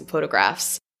to take some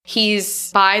photographs.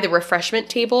 He's by the refreshment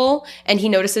table and he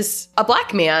notices a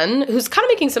black man who's kind of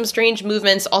making some strange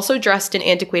movements, also dressed in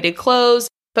antiquated clothes.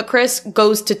 But Chris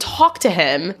goes to talk to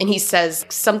him and he says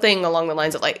something along the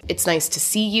lines of like, it's nice to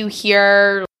see you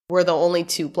here. We're the only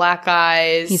two black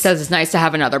guys. He says it's nice to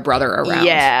have another brother around.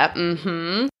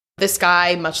 Yeah. This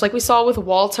guy, much like we saw with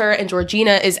Walter and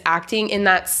Georgina, is acting in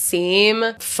that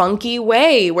same funky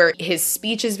way where his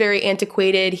speech is very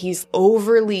antiquated. He's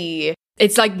overly...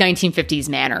 It's like 1950s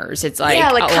manners. It's like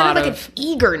kind of like an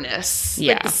eagerness.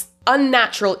 Yeah. Like this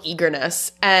unnatural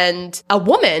eagerness. And a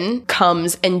woman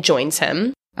comes and joins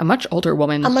him. A much older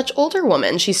woman. A much older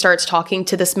woman. She starts talking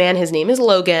to this man. His name is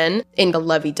Logan. In a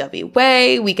lovey-dovey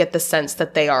way, we get the sense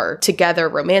that they are together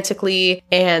romantically.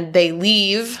 And they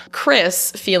leave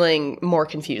Chris feeling more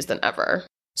confused than ever.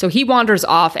 So he wanders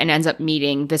off and ends up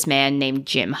meeting this man named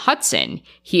Jim Hudson.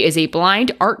 He is a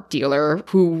blind art dealer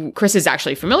who Chris is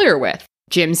actually familiar with.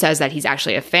 Jim says that he's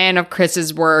actually a fan of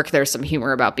Chris's work. There's some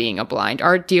humor about being a blind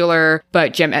art dealer,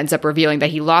 but Jim ends up revealing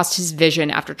that he lost his vision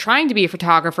after trying to be a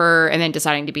photographer and then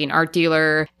deciding to be an art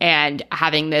dealer. And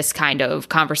having this kind of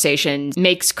conversation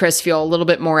makes Chris feel a little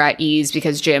bit more at ease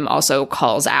because Jim also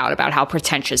calls out about how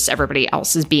pretentious everybody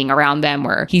else is being around them,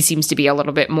 where he seems to be a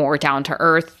little bit more down to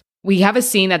earth. We have a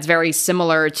scene that's very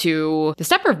similar to The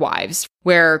Stepford Wives,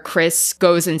 where Chris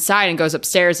goes inside and goes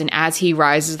upstairs, and as he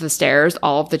rises the stairs,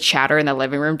 all of the chatter in the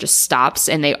living room just stops,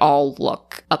 and they all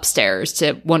look upstairs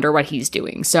to wonder what he's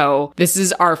doing. So this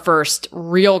is our first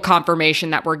real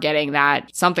confirmation that we're getting that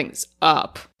something's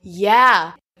up.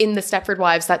 Yeah. In The Stepford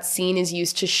Wives, that scene is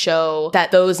used to show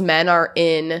that those men are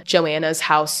in Joanna's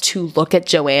house to look at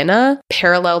Joanna.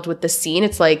 Paralleled with the scene,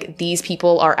 it's like these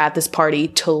people are at this party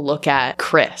to look at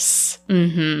Chris.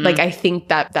 Mm-hmm. Like, I think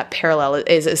that parallel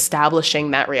is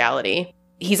establishing that reality.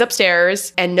 He's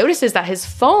upstairs and notices that his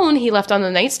phone he left on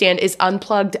the nightstand is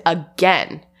unplugged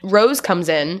again. Rose comes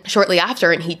in shortly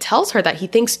after and he tells her that he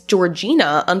thinks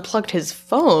Georgina unplugged his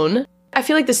phone. I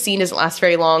feel like the scene doesn't last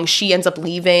very long. She ends up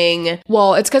leaving.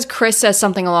 Well, it's because Chris says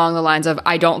something along the lines of,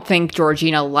 I don't think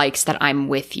Georgina likes that I'm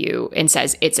with you, and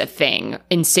says it's a thing,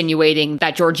 insinuating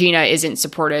that Georgina isn't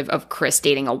supportive of Chris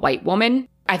dating a white woman.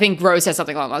 I think Rose says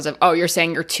something along the lines of, oh, you're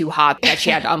saying you're too hot that she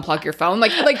had to unplug your phone?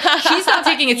 Like she's not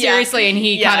taking it seriously, and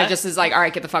he kind of just is like, all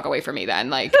right, get the fuck away from me then.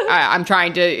 Like, I'm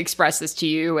trying to express this to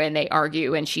you, and they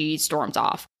argue, and she storms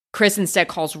off. Chris instead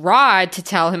calls Rod to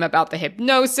tell him about the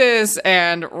hypnosis,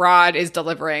 and Rod is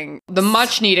delivering the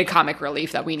much-needed comic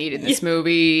relief that we need in this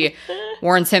movie.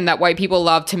 Warns him that white people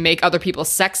love to make other people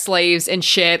sex slaves and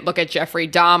shit. Look at Jeffrey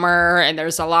Dahmer, and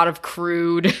there's a lot of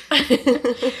crude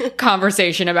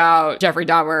conversation about Jeffrey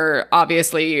Dahmer,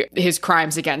 obviously his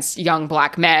crimes against young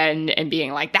black men, and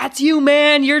being like, that's you,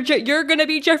 man, you're gonna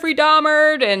be Jeffrey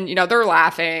Dahmer, and, you know, they're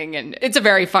laughing, and it's a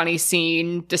very funny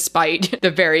scene, despite the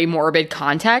very morbid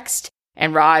context.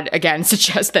 And Rod, again,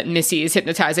 suggests that Missy is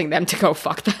hypnotizing them to go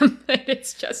fuck them.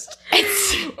 It's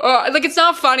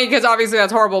not funny because obviously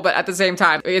that's horrible, but at the same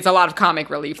time, it's a lot of comic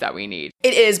relief that we need.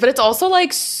 It is, but it's also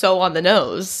like so on the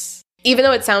nose. Even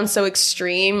though it sounds so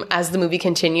extreme, as the movie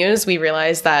continues, we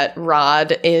realize that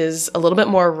Rod is a little bit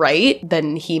more right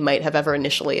than he might have ever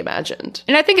initially imagined.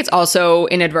 And I think it's also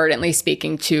inadvertently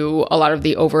speaking to a lot of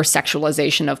the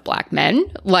over-sexualization of black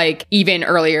men. Like, even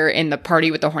earlier in the party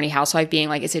with the horny housewife being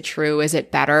like, is it true? Is it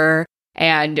better?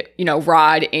 And, you know,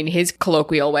 Rod, in his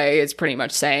colloquial way, is pretty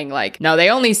much saying, like, no,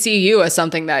 they only see you as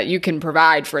something that you can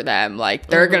provide for them. Like,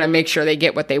 they're going to make sure they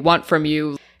get what they want from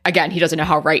you. Again, he doesn't know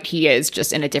how right he is,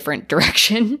 just in a different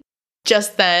direction.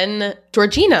 Just then,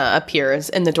 Georgina appears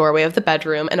in the doorway of the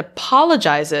bedroom and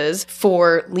apologizes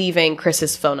for leaving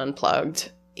Chris's phone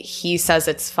unplugged. He says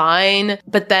it's fine,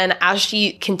 but then as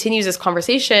she continues this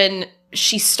conversation,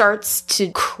 she starts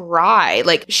to cry.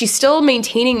 Like, she's still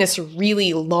maintaining this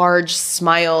really large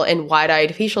smile and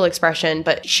wide-eyed facial expression,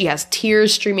 but she has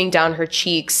tears streaming down her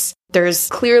cheeks. There's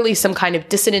clearly some kind of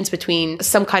dissonance between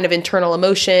some kind of internal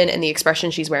emotion and the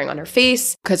expression she's wearing on her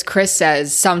face. Because Chris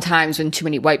says, sometimes when too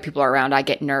many white people are around, I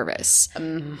get nervous.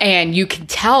 And you can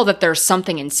tell that there's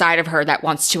something inside of her that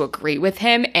wants to agree with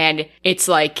him. And it's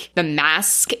like the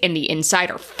mask and the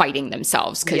inside are fighting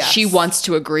themselves because she wants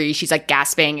to agree. She's like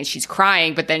gasping and she's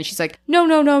crying. But then she's like, no,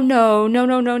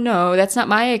 that's not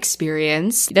my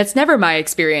experience. That's never my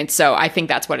experience. So I think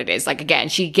that's what it is. Like, again,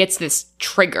 she gets this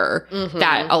trigger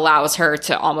that allows her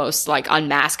to almost like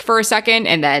unmask for a second,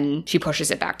 and then she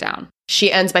pushes it back down.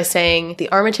 She ends by saying, the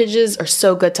Armitages are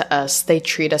so good to us. They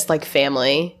treat us like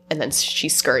family. And then she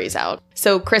scurries out.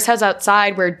 So Chris heads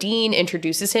outside where Dean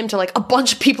introduces him to like a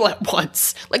bunch of people at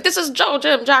once. Like, this is Joe,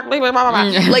 Jim, Jack, blah, blah, blah,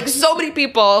 blah. Like, so many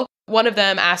people. One of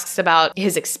them asks about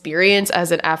his experience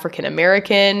as an African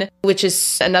American, which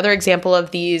is another example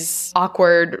of these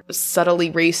awkward,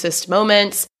 subtly racist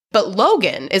moments. But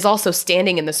Logan is also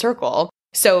standing in the circle.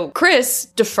 So Chris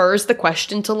defers the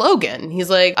question to Logan. He's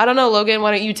like, I don't know, Logan,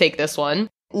 why don't you take this one?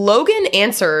 Logan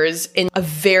answers in a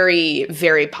very,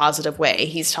 very positive way.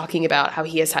 He's talking about how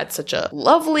he has had such a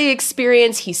lovely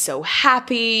experience. He's so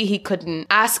happy. He couldn't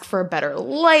ask for a better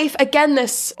life. Again,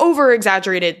 this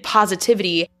over-exaggerated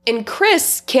positivity. And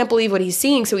Chris can't believe what he's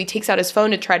seeing, so he takes out his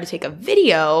phone to try to take a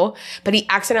video, but he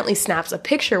accidentally snaps a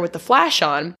picture with the flash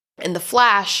on. And the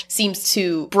flash seems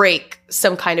to break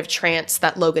some kind of trance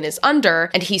that Logan is under,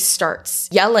 and he starts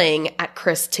yelling at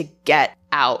Chris to get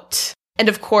out. And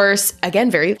of course,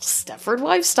 again, very Stepford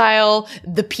Wives style,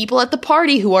 the people at the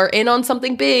party who are in on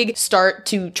something big start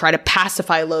to try to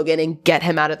pacify Logan and get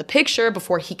him out of the picture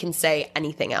before he can say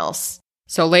anything else.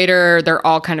 So later, they're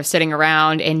all kind of sitting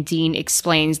around, and Dean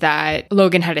explains that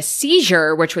Logan had a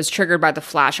seizure, which was triggered by the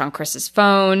flash on Chris's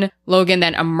phone. Logan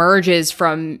then emerges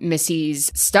from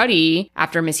Missy's study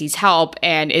after Missy's help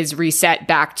and is reset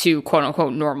back to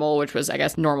quote-unquote normal, which was, I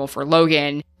guess, normal for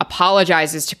Logan,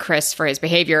 apologizes to Chris for his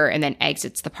behavior, and then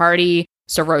exits the party.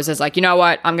 So Rose is like, you know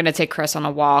what? I'm going to take Chris on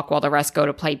a walk while the rest go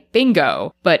to play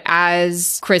bingo. But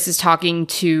as Chris is talking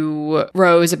to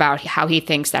Rose about how he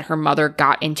thinks that her mother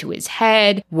got into his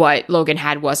head, what Logan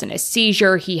had wasn't a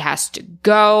seizure, he has to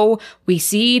go. We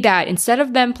see that instead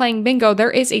of them playing bingo,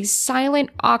 there is a silent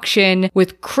auction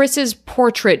with Chris's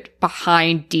portrait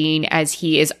behind Dean as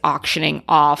he is auctioning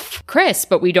off Chris,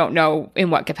 but we don't know in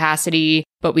what capacity.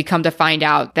 But we come to find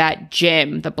out that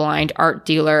Jim, the blind art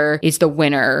dealer, is the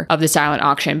winner of the silent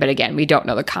auction. But again, we don't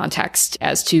know the context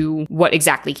as to what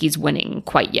exactly he's winning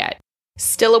quite yet.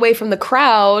 Still away from the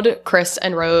crowd, Chris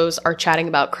and Rose are chatting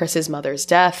about Chris's mother's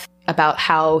death, about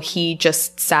how he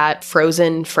just sat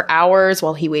frozen for hours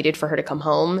while he waited for her to come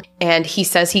home. And he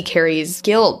says he carries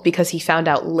guilt because he found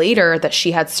out later that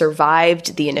she had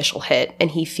survived the initial hit,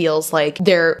 and he feels like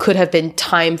there could have been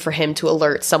time for him to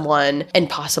alert someone and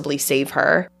possibly save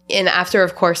her. And after,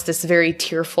 of course, this very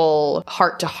tearful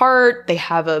heart-to-heart, they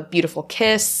have a beautiful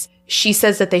kiss. She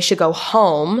says that they should go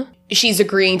home. She's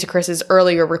agreeing to Chris's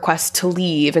earlier request to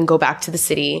leave and go back to the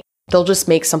city. They'll just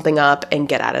make something up and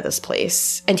get out of this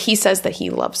place. And he says that he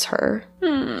loves her.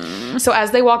 So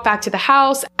as they walk back to the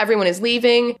house, everyone is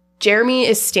leaving. Jeremy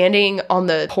is standing on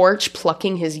the porch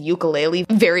plucking his ukulele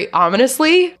very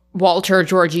ominously. Walter,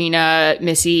 Georgina,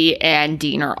 Missy, and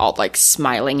Dean are all like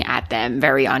smiling at them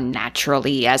very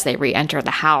unnaturally as they re-enter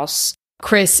the house.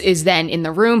 Chris is then in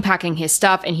the room packing his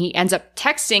stuff, and he ends up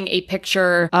texting a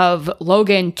picture of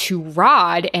Logan to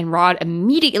Rod, and Rod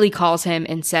immediately calls him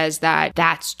and says that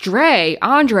that's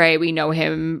Andre, we know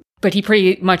him. But he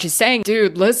pretty much is saying,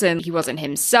 dude, listen, he wasn't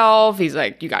himself. He's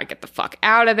like, you gotta get the fuck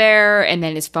out of there. And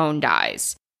then his phone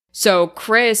dies. So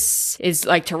Chris is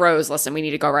like to Rose, listen, we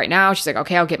need to go right now. She's like,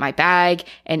 okay, I'll get my bag.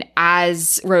 And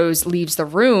as Rose leaves the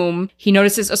room, he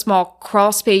notices a small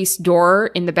crawl space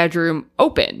door in the bedroom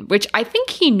open, which I think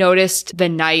he noticed the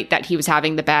night that he was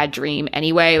having the bad dream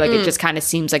anyway. Like it just kind of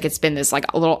seems like it's been this like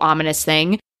a little ominous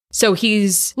thing. So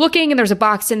he's looking and there's a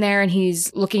box in there and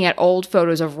he's looking at old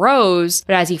photos of Rose.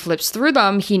 But as he flips through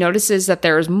them, he notices that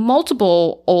there's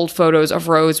multiple old photos of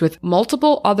Rose with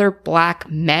multiple other black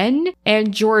men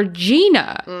and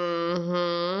Georgina.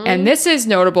 And this is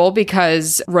notable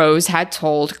because Rose had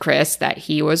told Chris that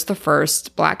he was the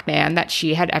first black man that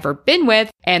she had ever been with.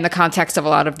 And the context of a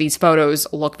lot of these photos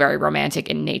look very romantic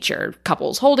in nature.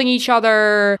 Couples holding each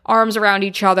other, arms around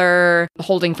each other,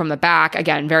 holding from the back.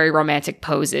 Again, very romantic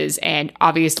poses. And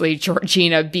obviously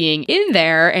Georgina being in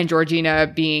there and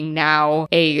Georgina being now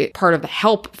a part of the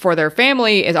help for their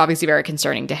family is obviously very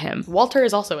concerning to him. Walter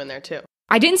is also in there too.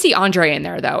 I didn't see Andre in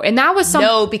there, though. And that was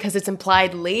No, because it's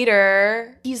implied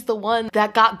later. He's the one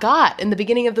that got in the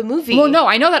beginning of the movie. Well, no,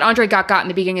 I know that Andre got in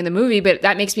the beginning of the movie, but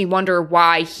that makes me wonder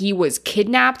why he was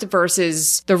kidnapped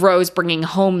versus the Rose bringing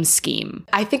home scheme.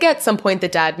 I think at some point the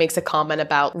dad makes a comment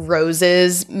about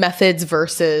Rose's methods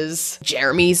versus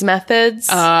Jeremy's methods.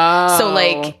 Oh. So,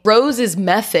 like, Rose's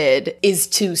method is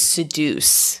to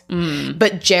seduce.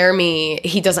 But Jeremy,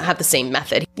 he doesn't have the same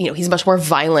method. You know, he's much more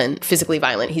violent, physically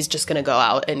violent. He's just going to go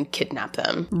out and kidnap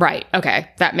them. Right. Okay.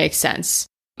 That makes sense.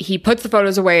 He puts the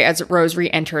photos away as Rose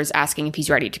re-enters, asking if he's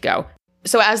ready to go.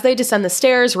 So as they descend the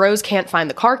stairs, Rose can't find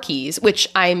the car keys, which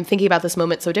I'm thinking about this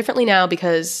moment so differently now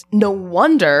because no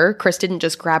wonder Chris didn't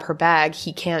just grab her bag.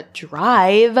 He can't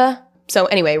drive. So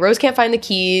anyway, Rose can't find the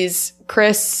keys.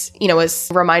 Chris,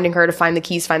 is reminding her to find the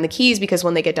keys, because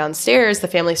when they get downstairs, the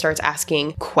family starts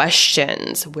asking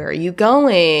questions. Where are you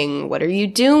going? What are you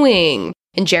doing?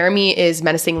 And Jeremy is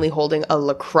menacingly holding a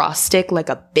lacrosse stick like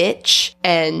a bitch.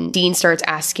 And Dean starts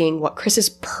asking what Chris's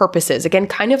purpose is. Again,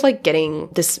 kind of like getting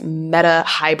this meta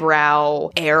highbrow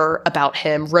air about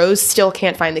him. Rose still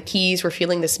can't find the keys. We're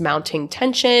feeling this mounting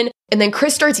tension. And then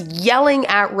Chris starts yelling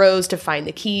at Rose to find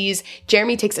the keys.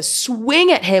 Jeremy takes a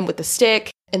swing at him with the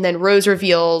stick. And then Rose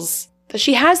reveals that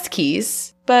she has the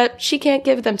keys, but she can't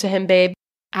give them to him, babe.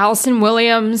 Allison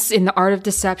Williams in The Art of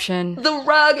Deception. The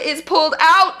rug is pulled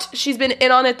out. She's been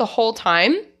in on it the whole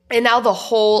time. And now the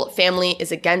whole family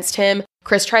is against him.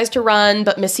 Chris tries to run,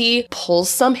 but Missy pulls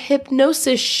some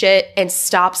hypnosis shit and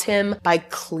stops him by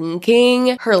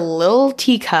clinking her little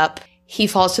teacup. He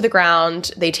falls to the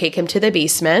ground. They take him to the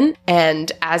basement.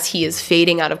 And as he is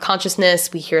fading out of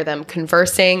consciousness, we hear them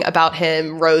conversing about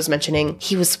him. Rose mentioning,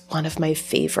 he was one of my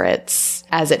favorites,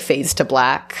 as it fades to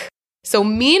black. So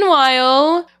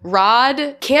meanwhile,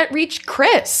 Rod can't reach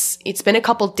Chris. It's been a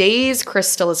couple days.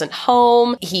 Chris still isn't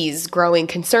home. He's growing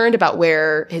concerned about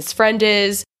where his friend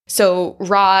is. So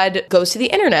Rod goes to the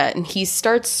internet and he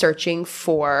starts searching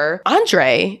for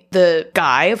Andre, the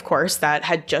guy, of course, that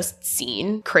had just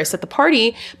seen Chris at the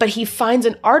party. But he finds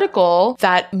an article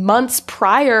that months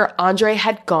prior, Andre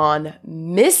had gone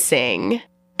missing.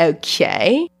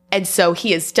 Okay. And so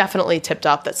he is definitely tipped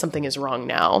off that something is wrong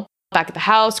now. Back at the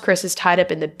house, Chris is tied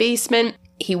up in the basement.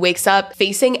 He wakes up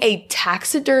facing a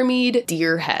taxidermied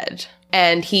deer head.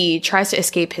 And he tries to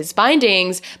escape his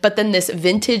bindings, but then this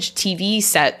vintage TV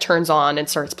set turns on and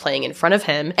starts playing in front of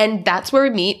him. And that's where we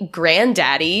meet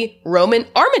Granddaddy Roman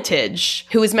Armitage,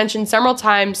 who is mentioned several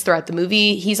times throughout the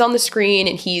movie. He's on the screen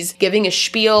and he's giving a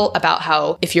spiel about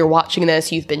how if you're watching this,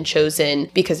 you've been chosen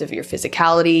because of your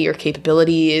physicality, your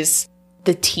capabilities.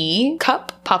 The tea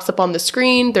cup pops up on the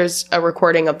screen. There's a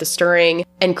recording of the stirring,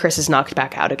 and Chris is knocked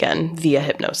back out again via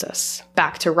hypnosis.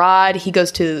 Back to Rod. He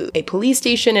goes to a police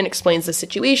station and explains the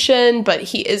situation, but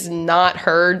he is not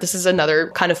heard. This is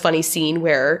another kind of funny scene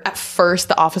where at first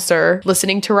the officer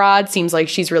listening to Rod seems like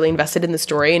she's really invested in the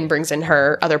story and brings in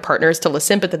her other partners to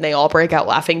listen, but then they all break out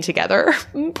laughing together.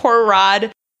 Poor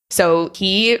Rod. So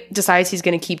he decides he's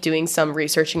going to keep doing some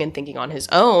researching and thinking on his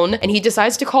own, and he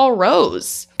decides to call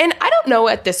Rose. And I don't know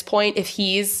at this point if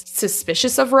he's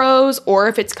suspicious of Rose or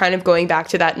if it's kind of going back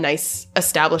to that nice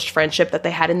established friendship that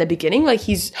they had in the beginning. Like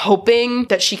he's hoping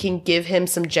that she can give him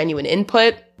some genuine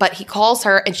input, but he calls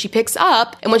her and she picks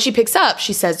up. And when she picks up,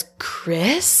 she says,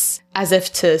 "Chris?" As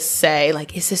if to say,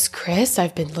 like, "Is this Chris?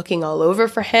 I've been looking all over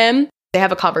for him." They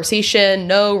have a conversation.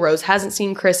 No, Rose hasn't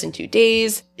seen Chris in 2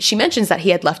 days. She mentions that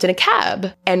he had left in a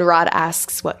cab. And Rod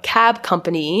asks what cab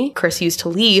company Chris used to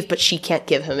leave, but she can't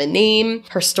give him a name.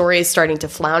 Her story is starting to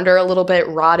flounder a little bit.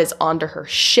 Rod is onto her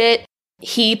shit.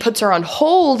 He puts her on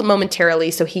hold momentarily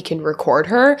so he can record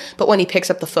her, but when he picks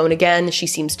up the phone again, she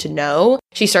seems to know.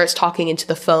 She starts talking into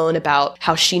the phone about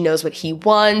how she knows what he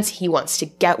wants to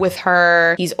get with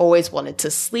her, he's always wanted to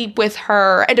sleep with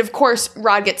her, and of course,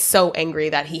 Rod gets so angry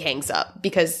that he hangs up,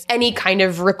 because any kind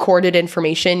of recorded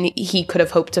information he could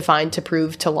have hoped to find to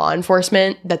prove to law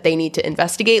enforcement that they need to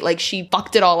investigate, like she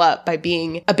fucked it all up by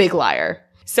being a big liar.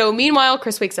 So meanwhile,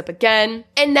 Chris wakes up again,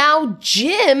 and now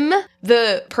Jim,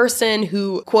 the person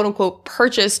who quote unquote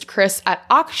purchased Chris at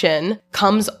auction,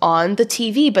 comes on the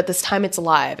TV, but this time it's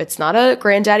live. It's not a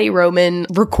Granddaddy Roman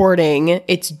recording,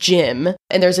 it's Jim.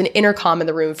 And there's an intercom in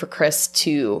the room for Chris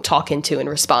to talk into in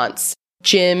response.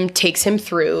 Jim takes him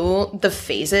through the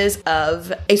phases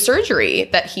of a surgery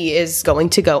that he is going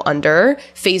to go under.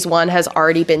 Phase 1 has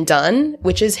already been done,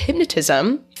 which is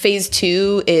hypnotism. Phase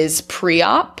 2 is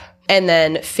pre-op. And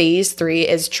then phase 3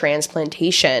 is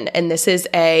transplantation. And this is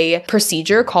a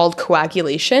procedure called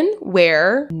coagulation,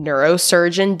 where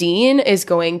neurosurgeon Dean is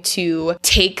going to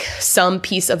take some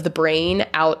piece of the brain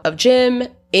out of Jim,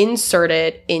 insert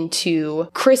it into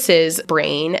Chris's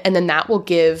brain, and then that will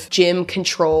give Jim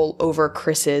control over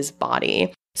Chris's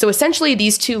body. So essentially,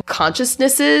 these two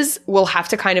consciousnesses will have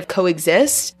to kind of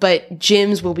coexist, but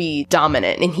Jim's will be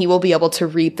dominant, and he will be able to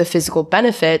reap the physical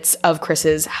benefits of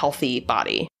Chris's healthy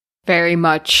body. Very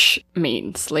much,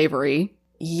 slavery.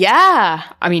 Yeah.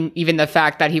 I mean, even the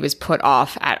fact that he was put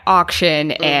off at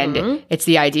auction, and it's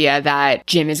the idea that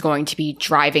Jim is going to be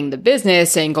driving the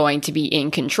business and going to be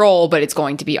in control, but it's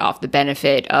going to be off the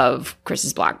benefit of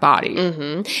Chris's black body.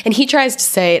 And he tries to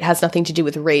say it has nothing to do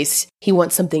with race. He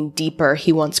wants something deeper.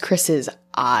 He wants Chris's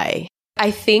eye.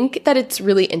 I think that it's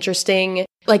really interesting,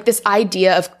 like this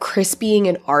idea of Chris being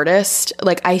an artist,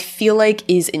 like I feel like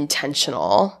is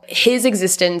intentional. His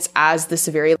existence as this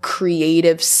very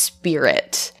creative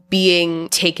spirit being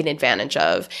taken advantage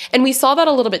of. And we saw that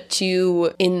a little bit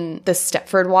too in the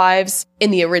Stepford Wives.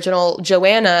 In the original,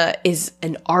 Joanna is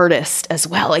an artist as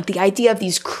well. Like the idea of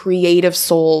these creative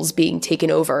souls being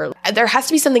taken over. There has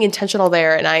to be something intentional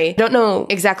there. And I don't know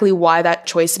exactly why that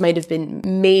choice might have been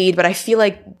made, but I feel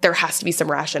like there has to be some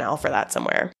rationale for that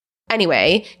somewhere.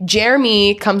 Anyway,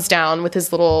 Jeremy comes down with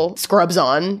his little scrubs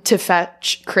on to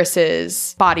fetch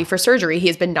Chris's body for surgery. He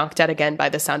has been knocked out again by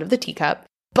the sound of the teacup.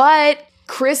 But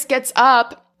Chris gets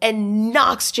up and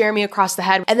knocks Jeremy across the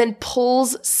head and then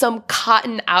pulls some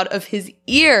cotton out of his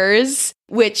ears,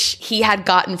 which he had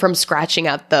gotten from scratching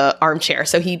at the armchair.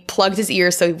 So he plugged his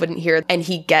ears so he wouldn't hear, and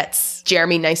he gets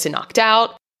Jeremy nice and knocked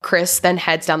out. Chris then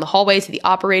heads down the hallway to the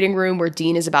operating room where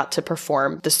Dean is about to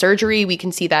perform the surgery. We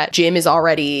can see that Jim is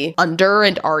already under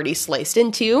and already sliced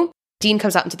into. Dean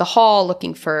comes out into the hall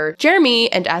looking for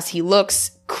Jeremy, and as he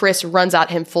looks, Chris runs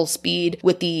at him full speed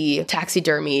with the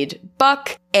taxidermied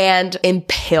buck and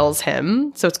impales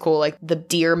him. So it's cool, like the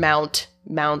deer mount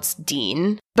mounts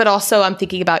Dean. But also I'm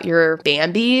thinking about your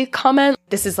Bambi comment.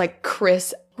 This is like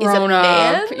Chris is a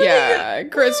man. Yeah,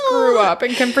 Chris grew up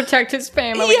and can protect his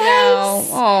family now.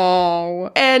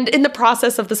 Oh. And in the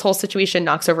process of this whole situation,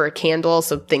 knocks over a candle,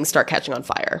 so things start catching on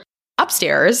fire.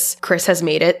 Upstairs, Chris has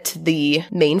made it to the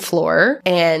main floor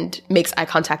and makes eye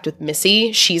contact with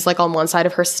Missy. She's like on one side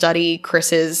of her study.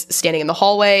 Chris is standing in the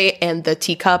hallway and the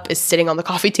teacup is sitting on the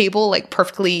coffee table, like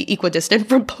perfectly equidistant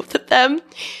from both of them.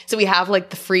 So we have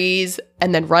like the freeze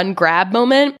and then run grab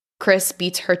moment. Chris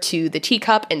beats her to the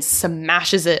teacup and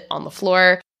smashes it on the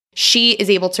floor. She is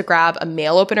able to grab a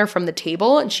mail opener from the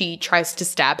table and she tries to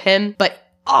stab him, but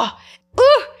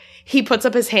he puts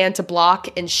up his hand to block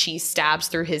and she stabs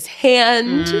through his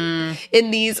hand. In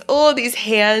these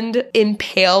hand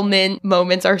impalement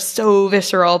moments are so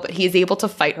visceral, but he is able to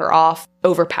fight her off,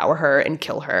 overpower her, and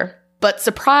kill her. But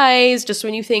surprise, just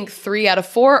when you think 3 out of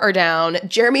 4 are down,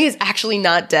 Jeremy is actually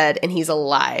not dead and he's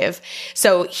alive.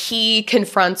 So he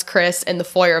confronts Chris in the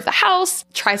foyer of the house,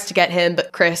 tries to get him,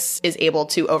 but Chris is able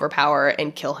to overpower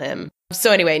and kill him.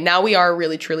 So anyway, now we are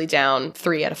really truly down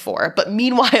 3 out of 4. But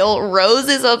meanwhile, Rose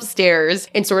is upstairs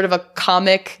in sort of a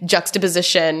comic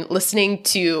juxtaposition, listening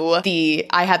to the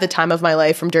I Had the Time of My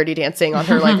Life from Dirty Dancing on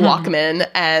her like Walkman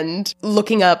and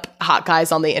looking up hot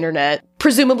guys on the internet,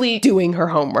 presumably doing her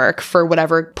homework for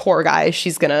whatever poor guy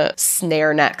she's gonna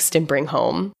snare next and bring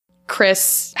home.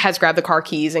 Chris has grabbed the car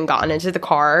keys and gotten into the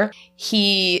car.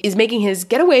 He is making his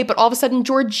getaway, but all of a sudden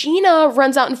Georgina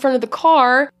runs out in front of the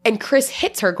car and Chris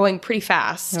hits her going pretty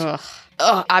fast.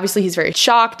 Obviously, he's very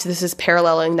shocked. This is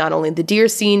paralleling not only the deer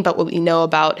scene, but what we know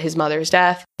about his mother's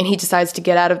death. And he decides to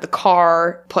get out of the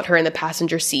car, put her in the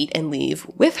passenger seat, and leave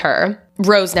with her.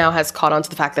 Rose now has caught on to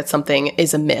the fact that something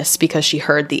is amiss because she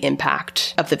heard the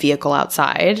impact of the vehicle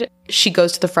outside. She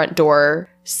goes to the front door,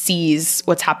 sees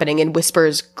what's happening, and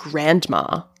whispers,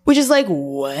 "Grandma," which is like,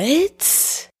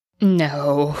 what?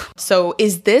 No. So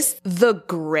is this the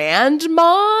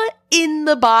grandma in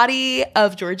the body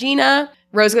of Georgina?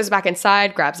 Rose goes back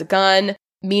inside, grabs a gun.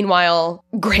 Meanwhile,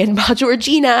 Grandma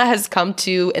Georgina has come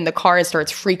to in the car and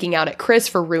starts freaking out at Chris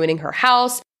for ruining her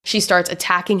house. She starts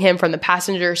attacking him from the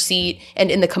passenger seat, and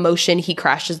in the commotion, he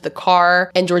crashes the car,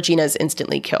 and Georgina is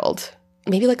instantly killed.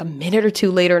 Maybe like a minute or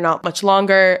 2 later, not much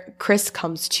longer, Chris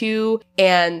comes to,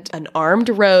 and an armed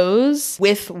Rose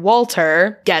with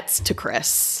Walter gets to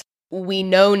Chris. We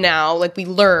know now, like we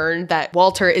learned, that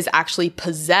Walter is actually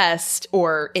possessed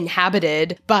or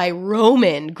inhabited by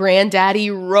Roman, Granddaddy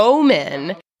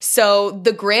Roman. So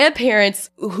the grandparents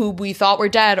who we thought were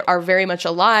dead are very much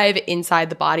alive inside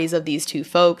the bodies of these two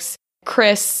folks.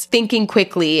 Chris, thinking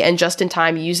quickly and just in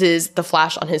time, uses the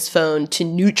flash on his phone to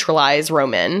neutralize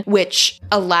Roman, which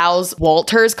allows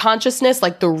Walter's consciousness,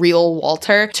 like the real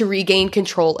Walter, to regain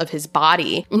control of his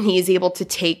body. And he is able to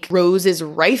take Rose's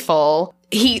rifle.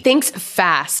 He thinks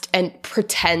fast and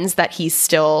pretends that he's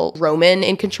still Roman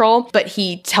in control, but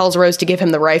he tells Rose to give him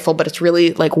the rifle, but it's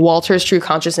really like Walter's true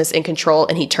consciousness in control,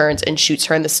 and he turns and shoots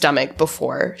her in the stomach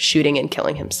before shooting and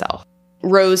killing himself.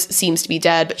 Rose seems to be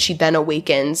dead, but she then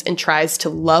awakens and tries to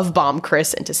love bomb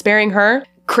Chris into sparing her.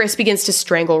 Chris begins to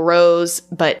strangle Rose,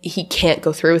 but he can't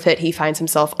go through with it. He finds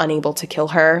himself unable to kill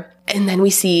her. And then we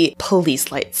see police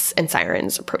lights and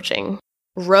sirens approaching.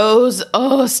 Rose,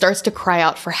 starts to cry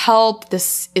out for help.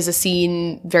 This is a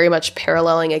scene very much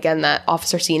paralleling, again, that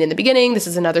officer scene in the beginning. This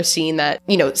is another scene that,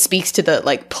 speaks to the,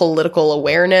 like, political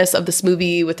awareness of this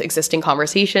movie with existing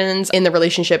conversations in the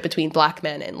relationship between Black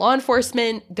men and law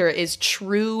enforcement. There is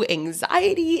true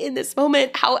anxiety in this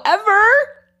moment. However,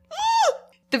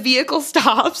 the vehicle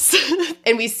stops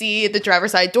and we see the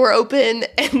driver's side door open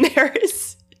and there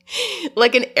is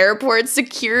like an airport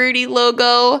security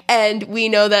logo. And we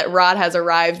know that Rod has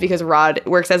arrived because Rod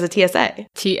works as a TSA.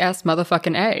 TS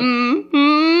motherfucking A.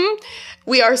 Mm-hmm.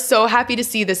 We are so happy to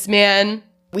see this man.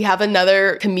 We have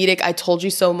another comedic I told you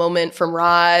so moment from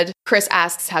Rod. Chris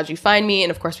asks, "How'd you find me?"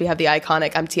 And of course we have the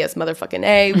iconic "I'm TS motherfucking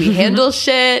A." We handle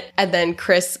shit. And then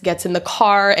Chris gets in the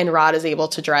car and Rod is able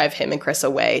to drive him and Chris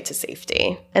away to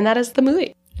safety. And that is the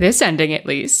movie. This ending, at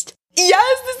least.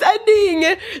 Yes, this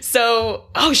ending. So,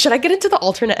 should I get into the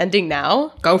alternate ending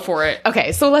now? Go for it.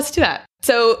 Okay, so let's do that.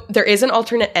 So there is an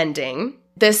alternate ending.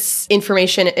 This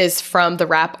information is from the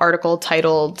Wrap article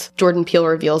titled "Jordan Peele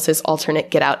Reveals His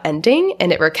Alternate Get Out Ending,"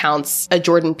 and it recounts a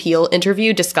Jordan Peele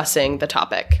interview discussing the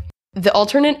topic. The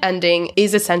alternate ending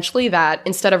is essentially that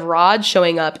instead of Rod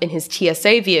showing up in his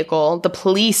TSA vehicle, the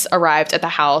police arrived at the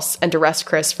house and arrest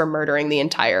Chris for murdering the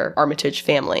entire Armitage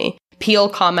family. Peele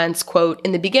comments, quote,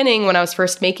 "In the beginning, when I was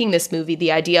first making this movie,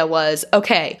 the idea was,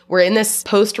 okay, we're in this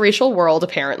post-racial world,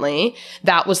 apparently.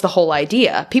 That was the whole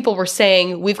idea. People were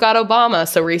saying, we've got Obama,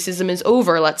 so racism is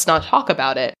over, let's not talk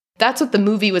about it. That's what the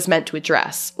movie was meant to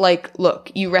address. Like,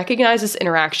 look, you recognize this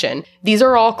interaction. These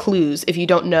are all clues if you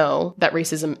don't know that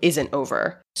racism isn't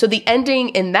over. So the ending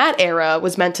in that era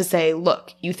was meant to say,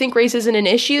 look, you think race isn't an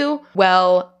issue?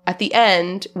 Well, at the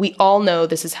end, we all know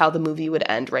this is how the movie would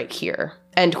end right here."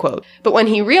 End quote. But when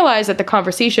he realized that the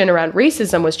conversation around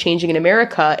racism was changing in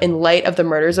America in light of the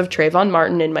murders of Trayvon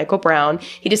Martin and Michael Brown,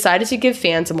 he decided to give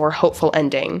fans a more hopeful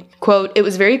ending. Quote, "It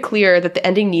was very clear that the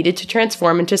ending needed to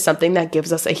transform into something that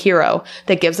gives us a hero,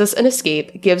 that gives us an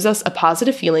escape, gives us a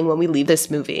positive feeling when we leave this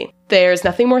movie. There's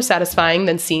nothing more satisfying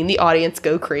than seeing the audience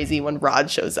go crazy when Rod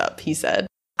shows up," he said.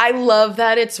 I love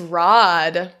that it's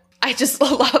Rod. I just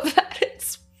love that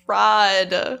it's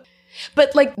Rod.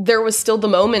 But, like, there was still the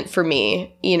moment for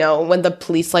me, you know, when the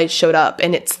police lights showed up,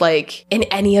 and it's like, in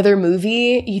any other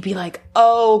movie, you'd be like,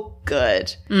 oh,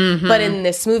 good. Mm-hmm. But in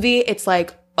this movie, it's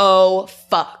like, oh,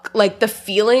 fuck. Like, the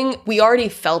feeling, we already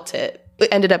felt it. It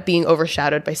ended up being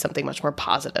overshadowed by something much more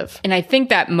positive. And I think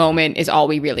that moment is all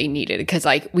we really needed, because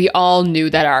like we all knew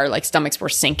that our like stomachs were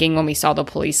sinking when we saw the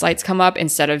police lights come up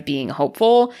instead of being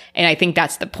hopeful. And I think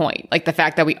that's the point. Like the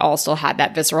fact that we all still had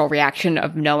that visceral reaction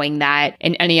of knowing that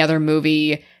in any other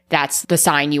movie, that's the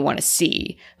sign you want to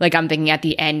see. Like I'm thinking at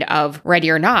the end of Ready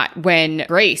or Not, when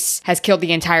Grace has killed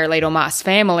the entire Leto Mas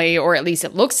family, or at least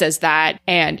it looks as that,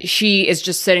 and she is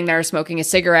just sitting there smoking a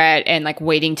cigarette and like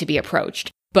waiting to be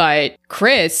approached. But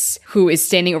Chris, who is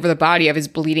standing over the body of his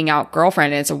bleeding out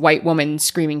girlfriend, and it's a white woman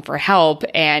screaming for help,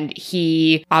 and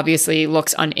he obviously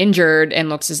looks uninjured and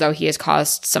looks as though he has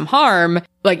caused some harm.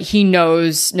 Like he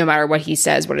knows no matter what he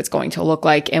says what it's going to look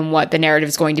like and what the narrative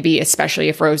is going to be, especially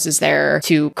if Rose is there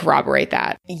to corroborate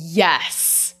that.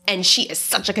 Yes. And she is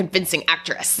such a convincing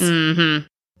actress. Mm-hmm.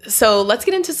 So let's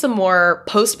get into some more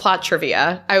post-plot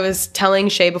trivia. I was telling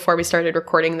Shay before we started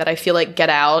recording that I feel like Get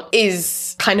Out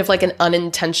is kind of like an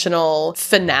unintentional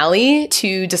finale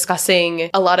to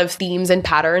discussing a lot of themes and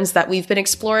patterns that we've been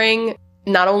exploring,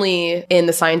 not only in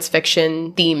the science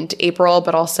fiction themed April,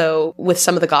 but also with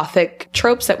some of the Gothic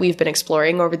tropes that we've been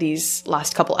exploring over these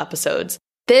last couple episodes.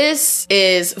 This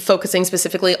is focusing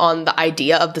specifically on the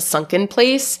idea of the sunken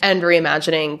place and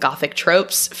reimagining Gothic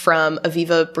tropes from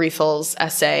Aviva Briefel's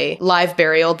essay, Live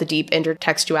Burial, The Deep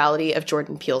Intertextuality of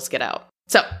Jordan Peele's Get Out.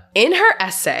 So, in her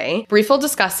essay, Briefel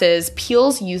discusses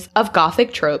Peele's use of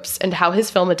Gothic tropes and how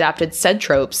his film adapted said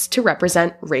tropes to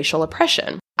represent racial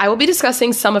oppression. I will be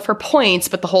discussing some of her points,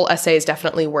 but the whole essay is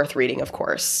definitely worth reading, of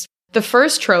course. The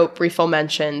first trope Briefel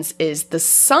mentions is the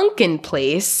sunken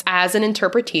place as an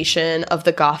interpretation of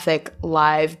the Gothic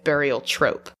live burial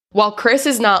trope. While Chris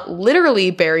is not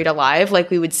literally buried alive like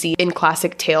we would see in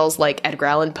classic tales like Edgar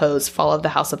Allan Poe's Fall of the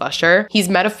House of Usher, he's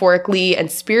metaphorically and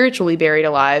spiritually buried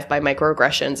alive by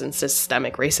microaggressions and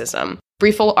systemic racism.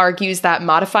 Briefel argues that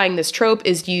modifying this trope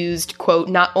is used, quote,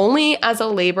 not only as a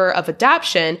labor of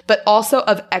adaptation, but also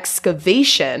of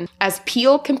excavation, as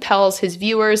Peele compels his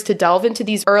viewers to delve into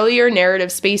these earlier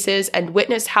narrative spaces and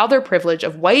witness how their privilege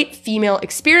of white female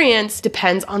experience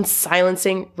depends on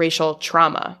silencing racial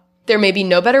trauma. There may be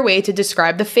no better way to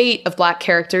describe the fate of Black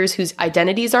characters whose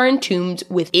identities are entombed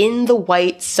within the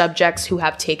white subjects who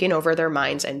have taken over their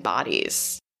minds and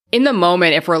bodies. In the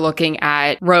moment, if we're looking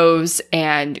at Rose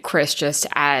and Chris just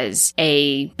as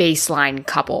a baseline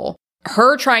couple,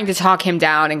 her trying to talk him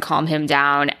down and calm him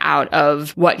down out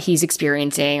of what he's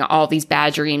experiencing, all these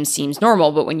bad dreams, seems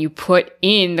normal. But when you put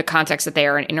in the context that they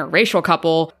are an interracial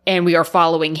couple and we are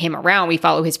following him around, we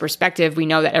follow his perspective, we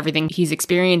know that everything he's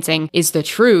experiencing is the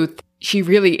truth, she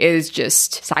really is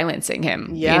just silencing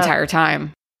him the entire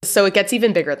time. So it gets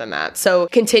even bigger than that. So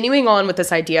continuing on with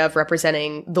this idea of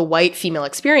representing the white female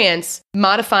experience,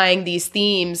 modifying these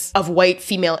themes of white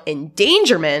female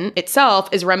endangerment itself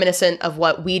is reminiscent of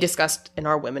what we discussed in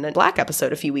our Women in Black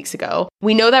episode a few weeks ago.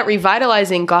 We know that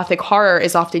revitalizing Gothic horror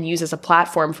is often used as a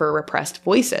platform for repressed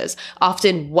voices,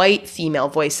 often white female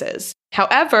voices.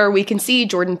 However, we can see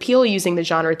Jordan Peele using the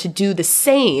genre to do the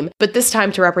same, but this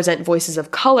time to represent voices of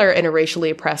color in a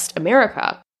racially oppressed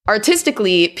America.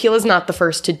 Artistically, Peele is not the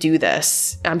first to do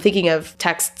this. I'm thinking of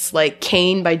texts like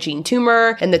Cain by Jean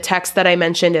Toomer, and the text that I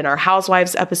mentioned in our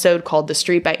Housewives episode called The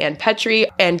Street by Ann Petrie,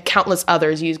 and countless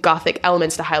others use Gothic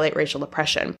elements to highlight racial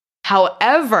oppression.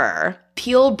 However,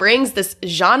 Peele brings this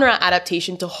genre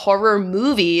adaptation to horror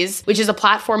movies, which is a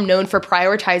platform known for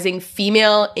prioritizing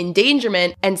female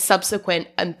endangerment and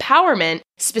subsequent empowerment,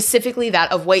 specifically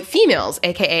that of white females,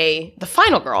 aka the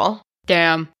final girl.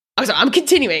 Damn. Oh, so I'm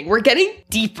continuing. We're getting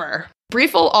deeper.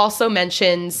 Briefel also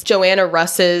mentions Joanna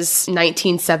Russ's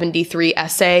 1973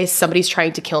 essay, Somebody's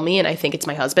Trying to Kill Me, and I Think It's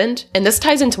My Husband. And this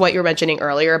ties into what you were mentioning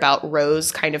earlier about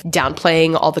Rose kind of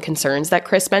downplaying all the concerns that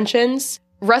Chris mentions.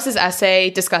 Russ's essay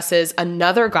discusses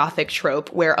another Gothic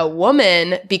trope where a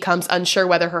woman becomes unsure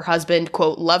whether her husband,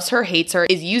 quote, loves her, hates her,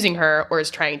 is using her, or is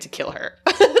trying to kill her.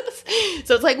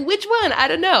 So it's like, which one? I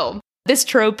don't know. This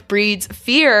trope breeds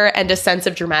fear and a sense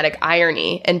of dramatic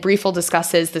irony, and Briefel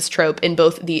discusses this trope in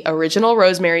both the original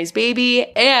Rosemary's Baby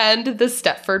and the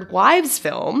Stepford Wives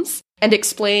films, and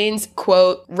explains,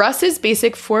 quote, Russ's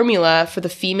basic formula for the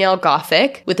female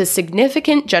Gothic, with a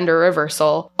significant gender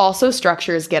reversal, also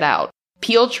structures Get Out.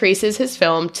 Peele traces his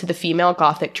film to the female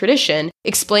Gothic tradition,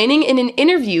 explaining in an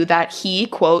interview that he,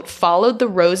 quote, followed the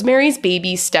Rosemary's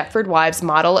Baby Stepford Wives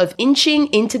model of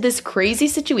inching into this crazy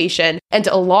situation and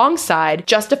alongside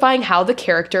justifying how the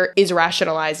character is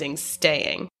rationalizing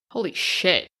staying. Holy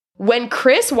shit. When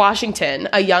Chris Washington,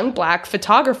 a young Black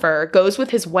photographer, goes with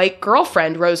his white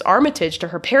girlfriend, Rose Armitage, to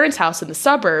her parents' house in the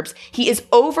suburbs, he is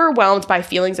overwhelmed by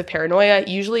feelings of paranoia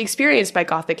usually experienced by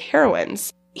Gothic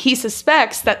heroines. He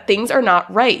suspects that things are not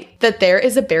right, that there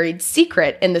is a buried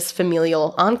secret in this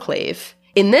familial enclave.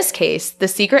 In this case, the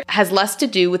secret has less to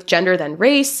do with gender than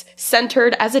race,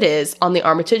 centered as it is on the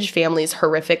Armitage family's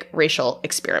horrific racial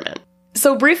experiment.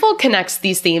 So Briefel connects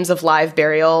these themes of live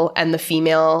burial and the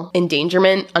female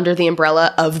endangerment under the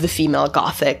umbrella of the female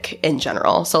Gothic in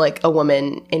general, so like a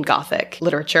woman in Gothic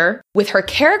literature, with her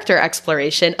character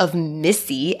exploration of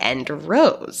Missy and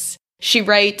Rose. She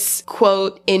writes,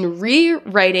 quote, in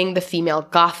rewriting the female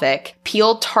Gothic,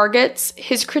 Peele targets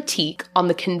his critique on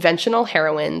the conventional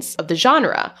heroines of the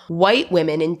genre, white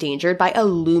women endangered by a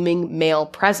looming male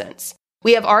presence.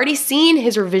 We have already seen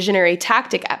his revisionary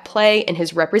tactic at play in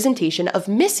his representation of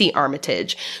Missy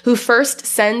Armitage, who first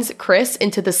sends Chris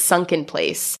into the sunken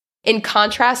place. In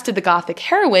contrast to the Gothic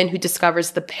heroine who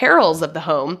discovers the perils of the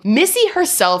home, Missy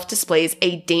herself displays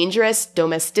a dangerous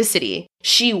domesticity.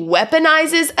 She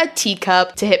weaponizes a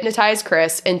teacup to hypnotize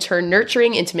Chris and turn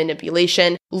nurturing into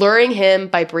manipulation, luring him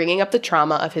by bringing up the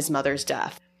trauma of his mother's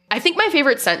death. I think my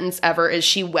favorite sentence ever is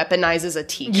she weaponizes a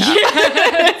teacup.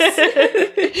 Yes.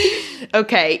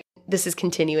 Okay. This is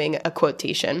continuing a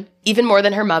quotation. Even more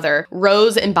than her mother,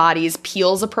 Rose embodies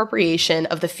Peele's appropriation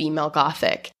of the female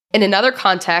Gothic. In another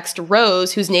context,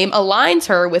 Rose, whose name aligns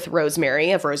her with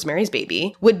Rosemary of Rosemary's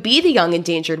Baby, would be the young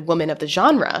endangered woman of the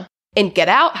genre. In Get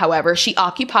Out, however, she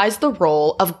occupies the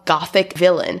role of Gothic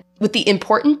villain, with the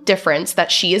important difference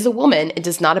that she is a woman and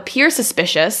does not appear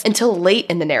suspicious until late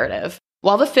in the narrative.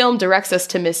 While the film directs us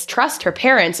to mistrust her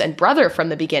parents and brother from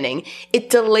the beginning, it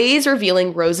delays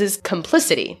revealing Rose's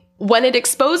complicity. When it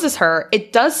exposes her,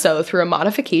 it does so through a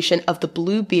modification of the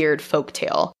Bluebeard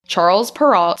folktale, Charles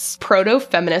Perrault's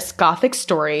proto-feminist Gothic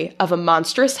story of a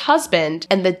monstrous husband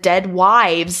and the dead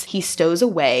wives he stows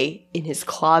away in his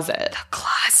closet. The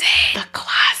closet. The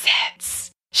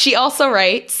closets. She also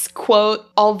writes, quote,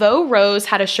 although Rose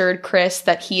had assured Chris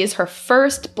that he is her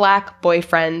first Black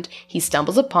boyfriend, he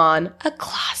stumbles upon a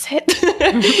closet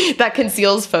that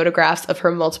conceals photographs of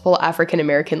her multiple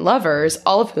African-American lovers,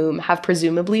 all of whom have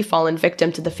presumably fallen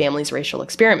victim to the family's racial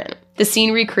experiment. The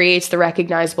scene recreates the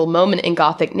recognizable moment in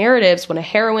Gothic narratives when a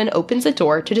heroine opens a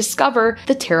door to discover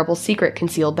the terrible secret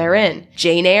concealed therein.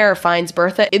 Jane Eyre finds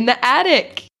Bertha in the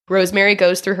attic. Rosemary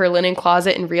goes through her linen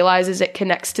closet and realizes it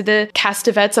connects to the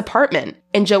Castevet's apartment.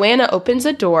 And Joanna opens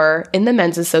a door in the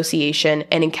men's association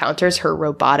and encounters her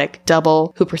robotic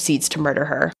double, who proceeds to murder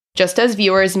her. Just as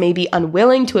viewers may be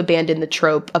unwilling to abandon the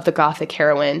trope of the Gothic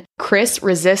heroine, Chris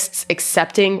resists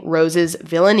accepting Rose's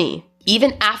villainy.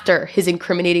 Even after his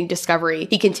incriminating discovery,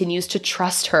 he continues to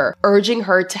trust her, urging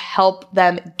her to help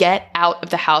them get out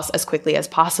of the house as quickly as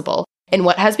possible. In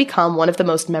what has become one of the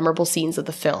most memorable scenes of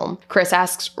the film, Chris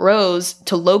asks Rose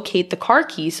to locate the car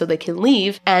keys so they can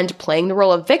leave, and playing the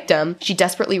role of victim, she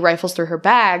desperately rifles through her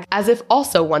bag as if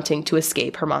also wanting to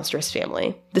escape her monstrous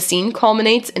family. The scene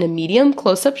culminates in a medium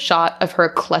close-up shot of her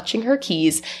clutching her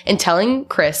keys and telling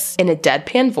Chris in a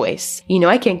deadpan voice, "You know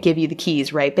I can't give you the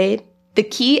keys, right, babe?" The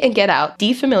key in Get Out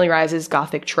defamiliarizes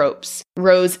Gothic tropes.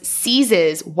 Rose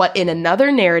seizes what in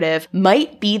another narrative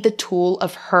might be the tool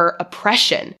of her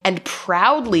oppression and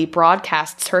proudly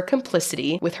broadcasts her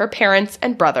complicity with her parents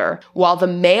and brother, while the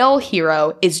male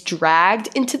hero is dragged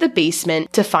into the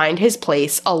basement to find his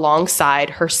place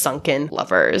alongside her sunken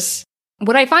lovers.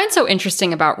 What I find so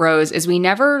interesting about Rose is we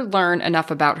never learn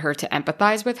enough about her to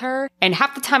empathize with her, and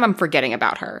half the time I'm forgetting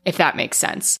about her, if that makes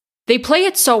sense. They play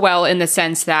it so well in the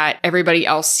sense that everybody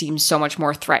else seems so much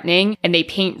more threatening, and they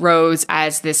paint Rose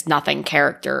as this nothing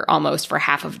character almost for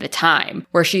half of the time,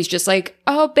 where she's just like,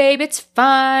 oh, babe, it's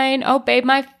fine. Oh, babe,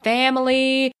 my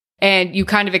family. And you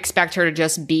kind of expect her to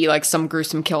just be like some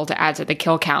gruesome kill to add to the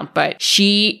kill count, but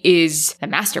she is the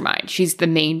mastermind. She's the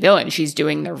main villain. She's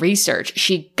doing the research.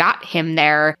 She got him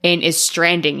there and is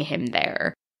stranding him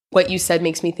there. What you said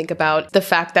makes me think about the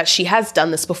fact that she has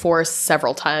done this before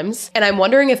several times. And I'm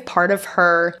wondering if part of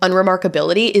her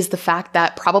unremarkability is the fact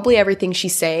that probably everything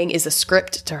she's saying is a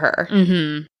script to her.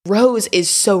 Mm-hmm. Rose is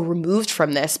so removed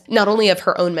from this, not only of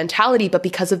her own mentality, but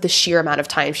because of the sheer amount of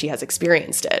time she has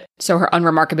experienced it. So her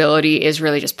unremarkability is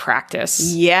really just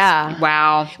practice. Yeah.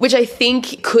 Wow. Which I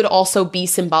think could also be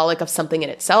symbolic of something in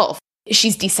itself.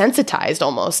 She's desensitized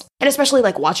almost. And especially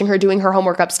like watching her doing her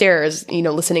homework upstairs,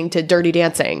 listening to Dirty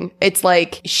Dancing. It's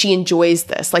like she enjoys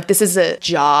this. Like this is a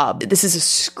job. This is a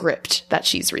script that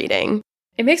she's reading.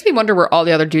 It makes me wonder where all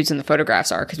the other dudes in the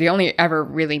photographs are, because we only ever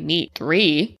really meet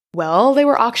 3. Well, they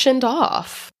were auctioned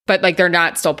off. But like they're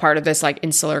not still part of this like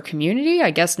insular community?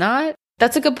 I guess not.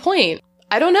 That's a good point.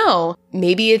 I don't know.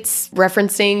 Maybe it's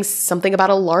referencing something about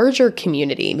a larger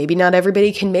community. Maybe not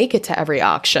everybody can make it to every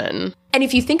auction. And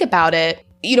if you think about it,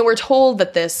 we're told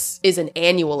that this is an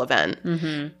annual event,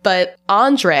 but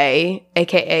Andre,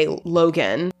 aka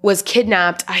Logan, was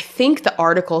kidnapped, I think the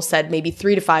article said maybe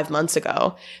 3 to 5 months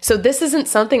ago. So this isn't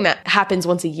something that happens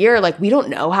once a year. Like, we don't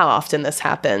know how often this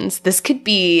happens. This could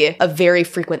be a very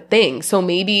frequent thing. So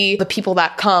maybe the people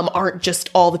that come aren't just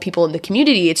all the people in the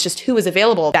community. It's just who is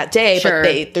available that day, Sure.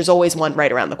 But there's always one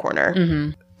right around the corner.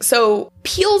 Mm-hmm. So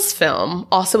Peele's film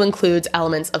also includes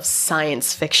elements of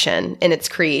science fiction in its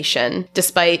creation,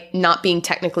 despite not being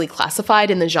technically classified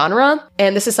in the genre.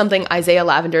 And this is something Isaiah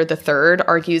Lavender III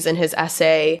argues in his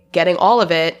essay, Getting All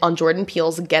of It, on Jordan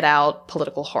Peele's Get Out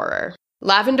political horror.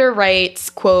 Lavender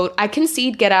writes, quote, I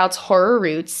concede Get Out's horror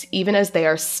roots even as they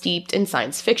are steeped in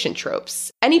science fiction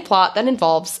tropes. Any plot that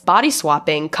involves body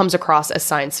swapping comes across as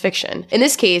science fiction. In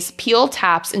this case, Peele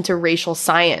taps into racial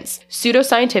science,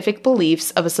 pseudoscientific beliefs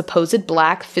of a supposed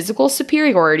black physical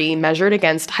superiority measured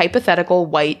against hypothetical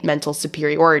white mental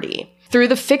superiority. Through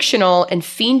the fictional and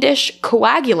fiendish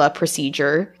coagula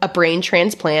procedure, a brain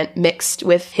transplant mixed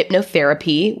with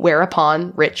hypnotherapy,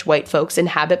 whereupon rich white folks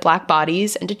inhabit black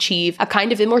bodies and achieve a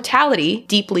kind of immortality,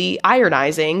 deeply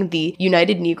ironizing the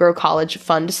United Negro College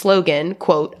Fund slogan,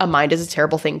 quote, a mind is a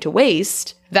terrible thing to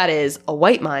waste. That is, a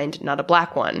white mind, not a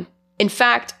black one. In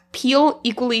fact, Peele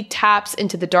equally taps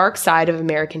into the dark side of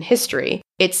American history,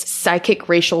 its psychic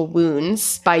racial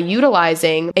wounds, by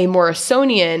utilizing a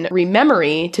Morrisonian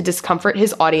rememory to discomfort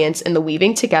his audience in the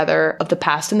weaving together of the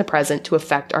past and the present to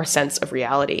affect our sense of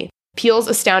reality. Peele's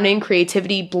astounding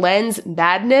creativity blends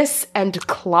madness and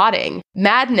clotting.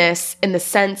 Madness in the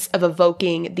sense of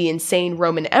evoking the insane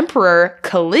Roman emperor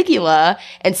Caligula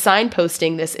and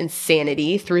signposting this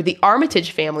insanity through the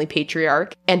Armitage family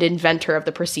patriarch and inventor of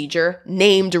the procedure,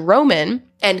 named Roman,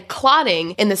 and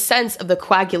clotting in the sense of the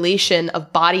coagulation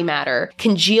of body matter,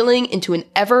 congealing into an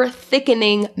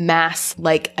ever-thickening mass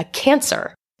like a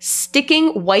cancer. Sticking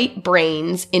white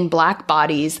brains in black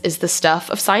bodies is the stuff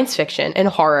of science fiction and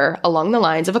horror along the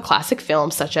lines of a classic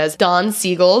film such as Don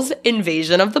Siegel's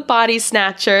Invasion of the Body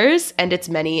Snatchers and its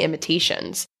many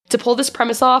imitations. To pull this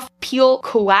premise off, Peele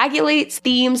coagulates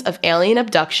themes of alien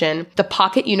abduction, the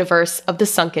pocket universe of The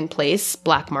Sunken Place,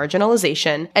 black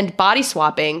marginalization, and body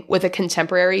swapping with a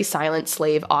contemporary silent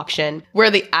slave auction,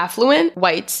 where the affluent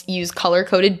whites use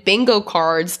color-coded bingo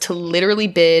cards to literally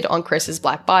bid on Chris's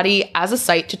black body as a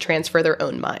site to transfer their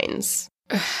own minds.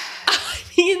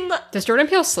 Does Jordan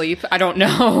Peele sleep? I don't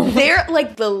know. They're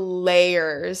like the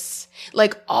layers,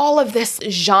 like all of this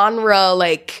genre,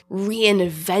 like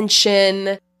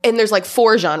reinvention. And there's like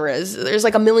 4 genres. There's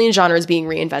like a million genres being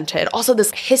reinvented. Also this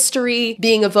history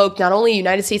being evoked, not only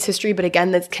United States history, but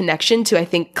again, this connection to, I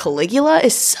think, Caligula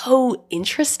is so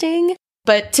interesting.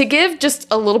 But to give just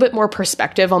a little bit more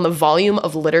perspective on the volume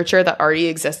of literature that already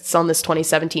exists on this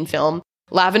 2017 film,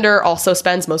 Lavender also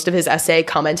spends most of his essay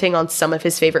commenting on some of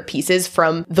his favorite pieces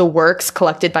from the works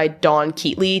collected by Dawn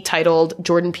Keatley titled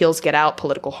Jordan Peele's Get Out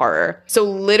Political Horror. So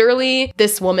literally,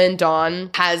 this woman,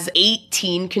 Dawn, has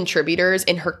 18 contributors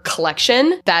in her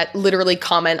collection that literally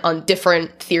comment on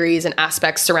different theories and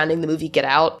aspects surrounding the movie Get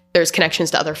Out. There's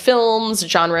connections to other films,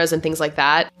 genres, and things like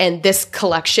that. And this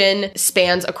collection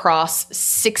spans across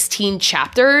 16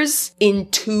 chapters in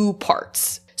 2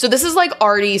 parts. So this is like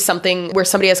already something where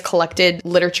somebody has collected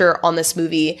literature on this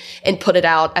movie and put it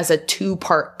out as a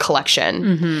 2-part collection.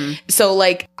 Mm-hmm. So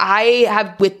like I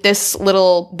have, with this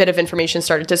little bit of information,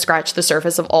 started to scratch the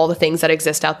surface of all the things that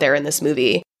exist out there in this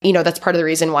movie. You know, that's part of the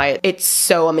reason why it's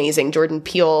so amazing. Jordan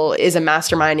Peele is a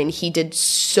mastermind, and he did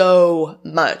so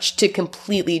much to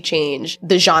completely change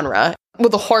the genre. Well,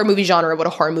 the horror movie genre, what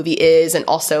a horror movie is, and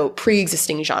also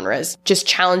pre-existing genres, just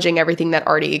challenging everything that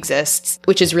already exists,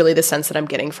 which is really the sense that I'm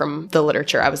getting from the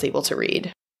literature I was able to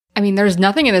read. I mean, there's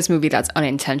nothing in this movie that's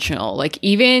unintentional. Like,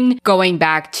 even going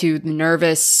back to the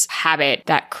nervous habit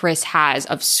that Chris has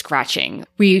of scratching.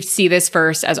 We see this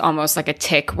first as almost like a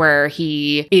tic where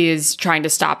he is trying to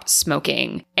stop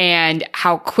smoking, and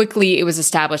how quickly it was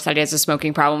established that he has a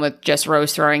smoking problem with just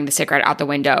Rose throwing the cigarette out the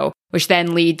window, which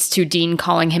then leads to Dean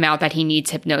calling him out that he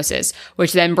needs hypnosis,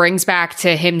 which then brings back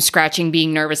to him scratching,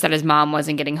 being nervous that his mom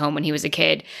wasn't getting home when he was a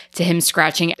kid, to him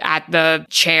scratching at the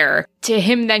chair, to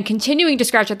him then continuing to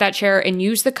scratch at that chair and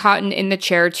use the cotton in the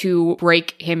chair to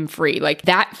break him free. Like,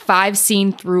 that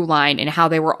 5-scene through line and how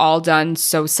they were all done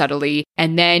so subtly,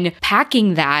 and then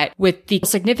packing that with the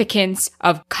significance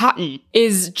of cotton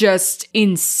is just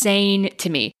insane to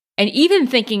me. And even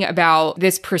thinking about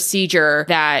this procedure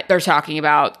that they're talking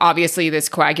about, obviously this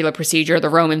coagula procedure, the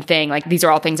Roman thing, like these are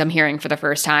all things I'm hearing for the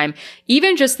first time.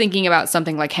 Even just thinking about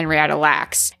something like Henrietta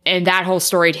Lacks and that whole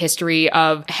storied history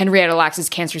of Henrietta Lacks's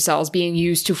cancer cells being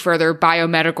used to further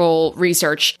biomedical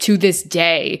research to this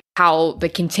day, how the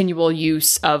continual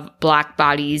use of Black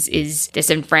bodies is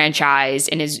disenfranchised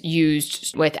and is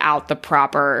used without the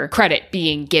proper credit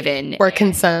being given. Or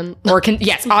consent.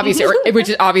 Yes, obviously, which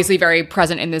is obviously very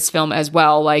present in this film as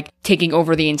well, like taking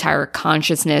over the entire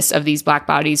consciousness of these Black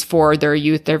bodies for their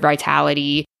youth, their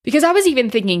vitality. Because I was even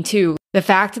thinking too, the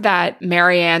fact that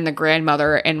Marianne, the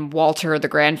grandmother, and Walter, the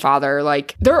grandfather,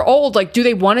 like, they're old. Like, do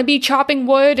they want to be chopping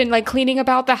wood and like cleaning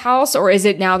about the house? Or is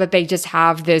it now that they just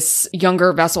have this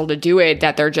younger vessel to do it,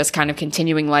 that they're just kind of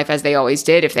continuing life as they always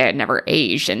did if they had never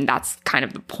aged? And that's kind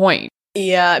of the point.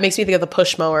 Yeah, it makes me think of the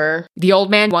push mower. The old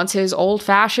man wants his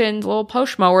old-fashioned little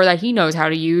push mower that he knows how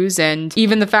to use. And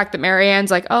even the fact that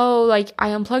Marianne's like, oh, like,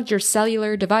 I unplugged your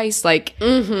cellular device. Like,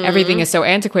 everything is so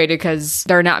antiquated because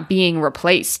they're not being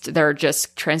replaced. They're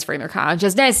just transferring their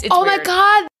consciousness. It's weird. My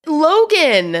God,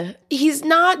 Logan. He's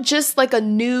not just like a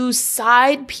new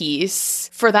side piece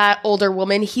for that older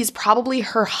woman. He's probably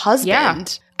her husband. Yeah.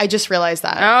 I just realized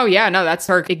that. Oh, yeah. No, that's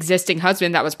her existing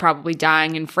husband that was probably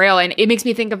dying and frail. And it makes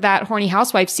me think of that Horny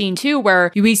Housewife scene, too,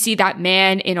 where we see that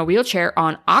man in a wheelchair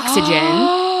on oxygen.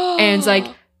 And it's like,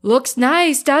 looks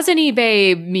nice, doesn't he,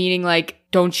 babe? Meaning, like,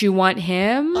 don't you want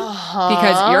him?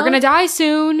 Because you're going to die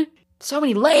soon. So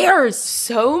many layers.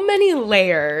 So many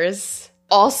layers.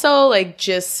 Also, like,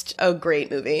 just a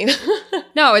great movie.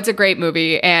 No, it's a great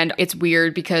movie. And it's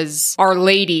weird because Our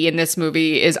Lady in this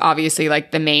movie is obviously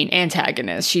like the main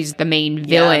antagonist. She's the main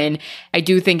villain. Yeah. I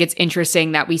do think it's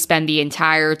interesting that we spend the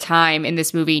entire time in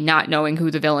this movie not knowing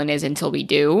who the villain is until we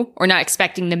do, or not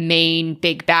expecting the main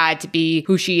big bad to be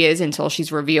who she is until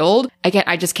she's revealed. Again,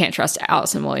 I just can't trust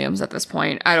Allison Williams at this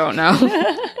point. I don't know.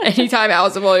 Anytime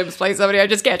Allison Williams plays somebody, I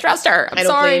just can't trust her. I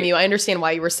don't blame you. I understand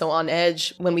why you were so on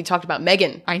edge when we talked about Megan.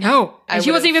 I know. And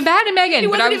she wasn't even bad in Megan. She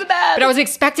wasn't even bad. But I was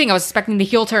expecting the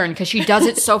heel turn because she does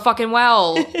it so fucking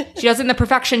well. She does it in the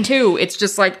perfection too. It's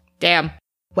just like, damn.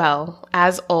 Well,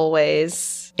 as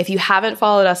always, if you haven't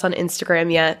followed us on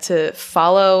Instagram yet, to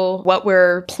follow what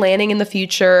we're planning in the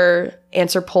future,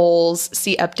 answer polls,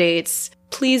 see updates,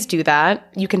 please do that.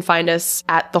 You can find us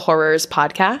at The Horrors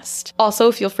Podcast.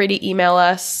 Also, feel free to email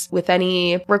us with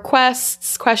any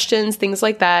requests, questions, things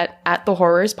like that at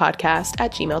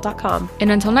thehorrorspodcast@gmail.com.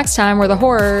 And until next time, we're The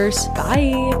Horrors.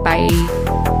 Bye. Bye.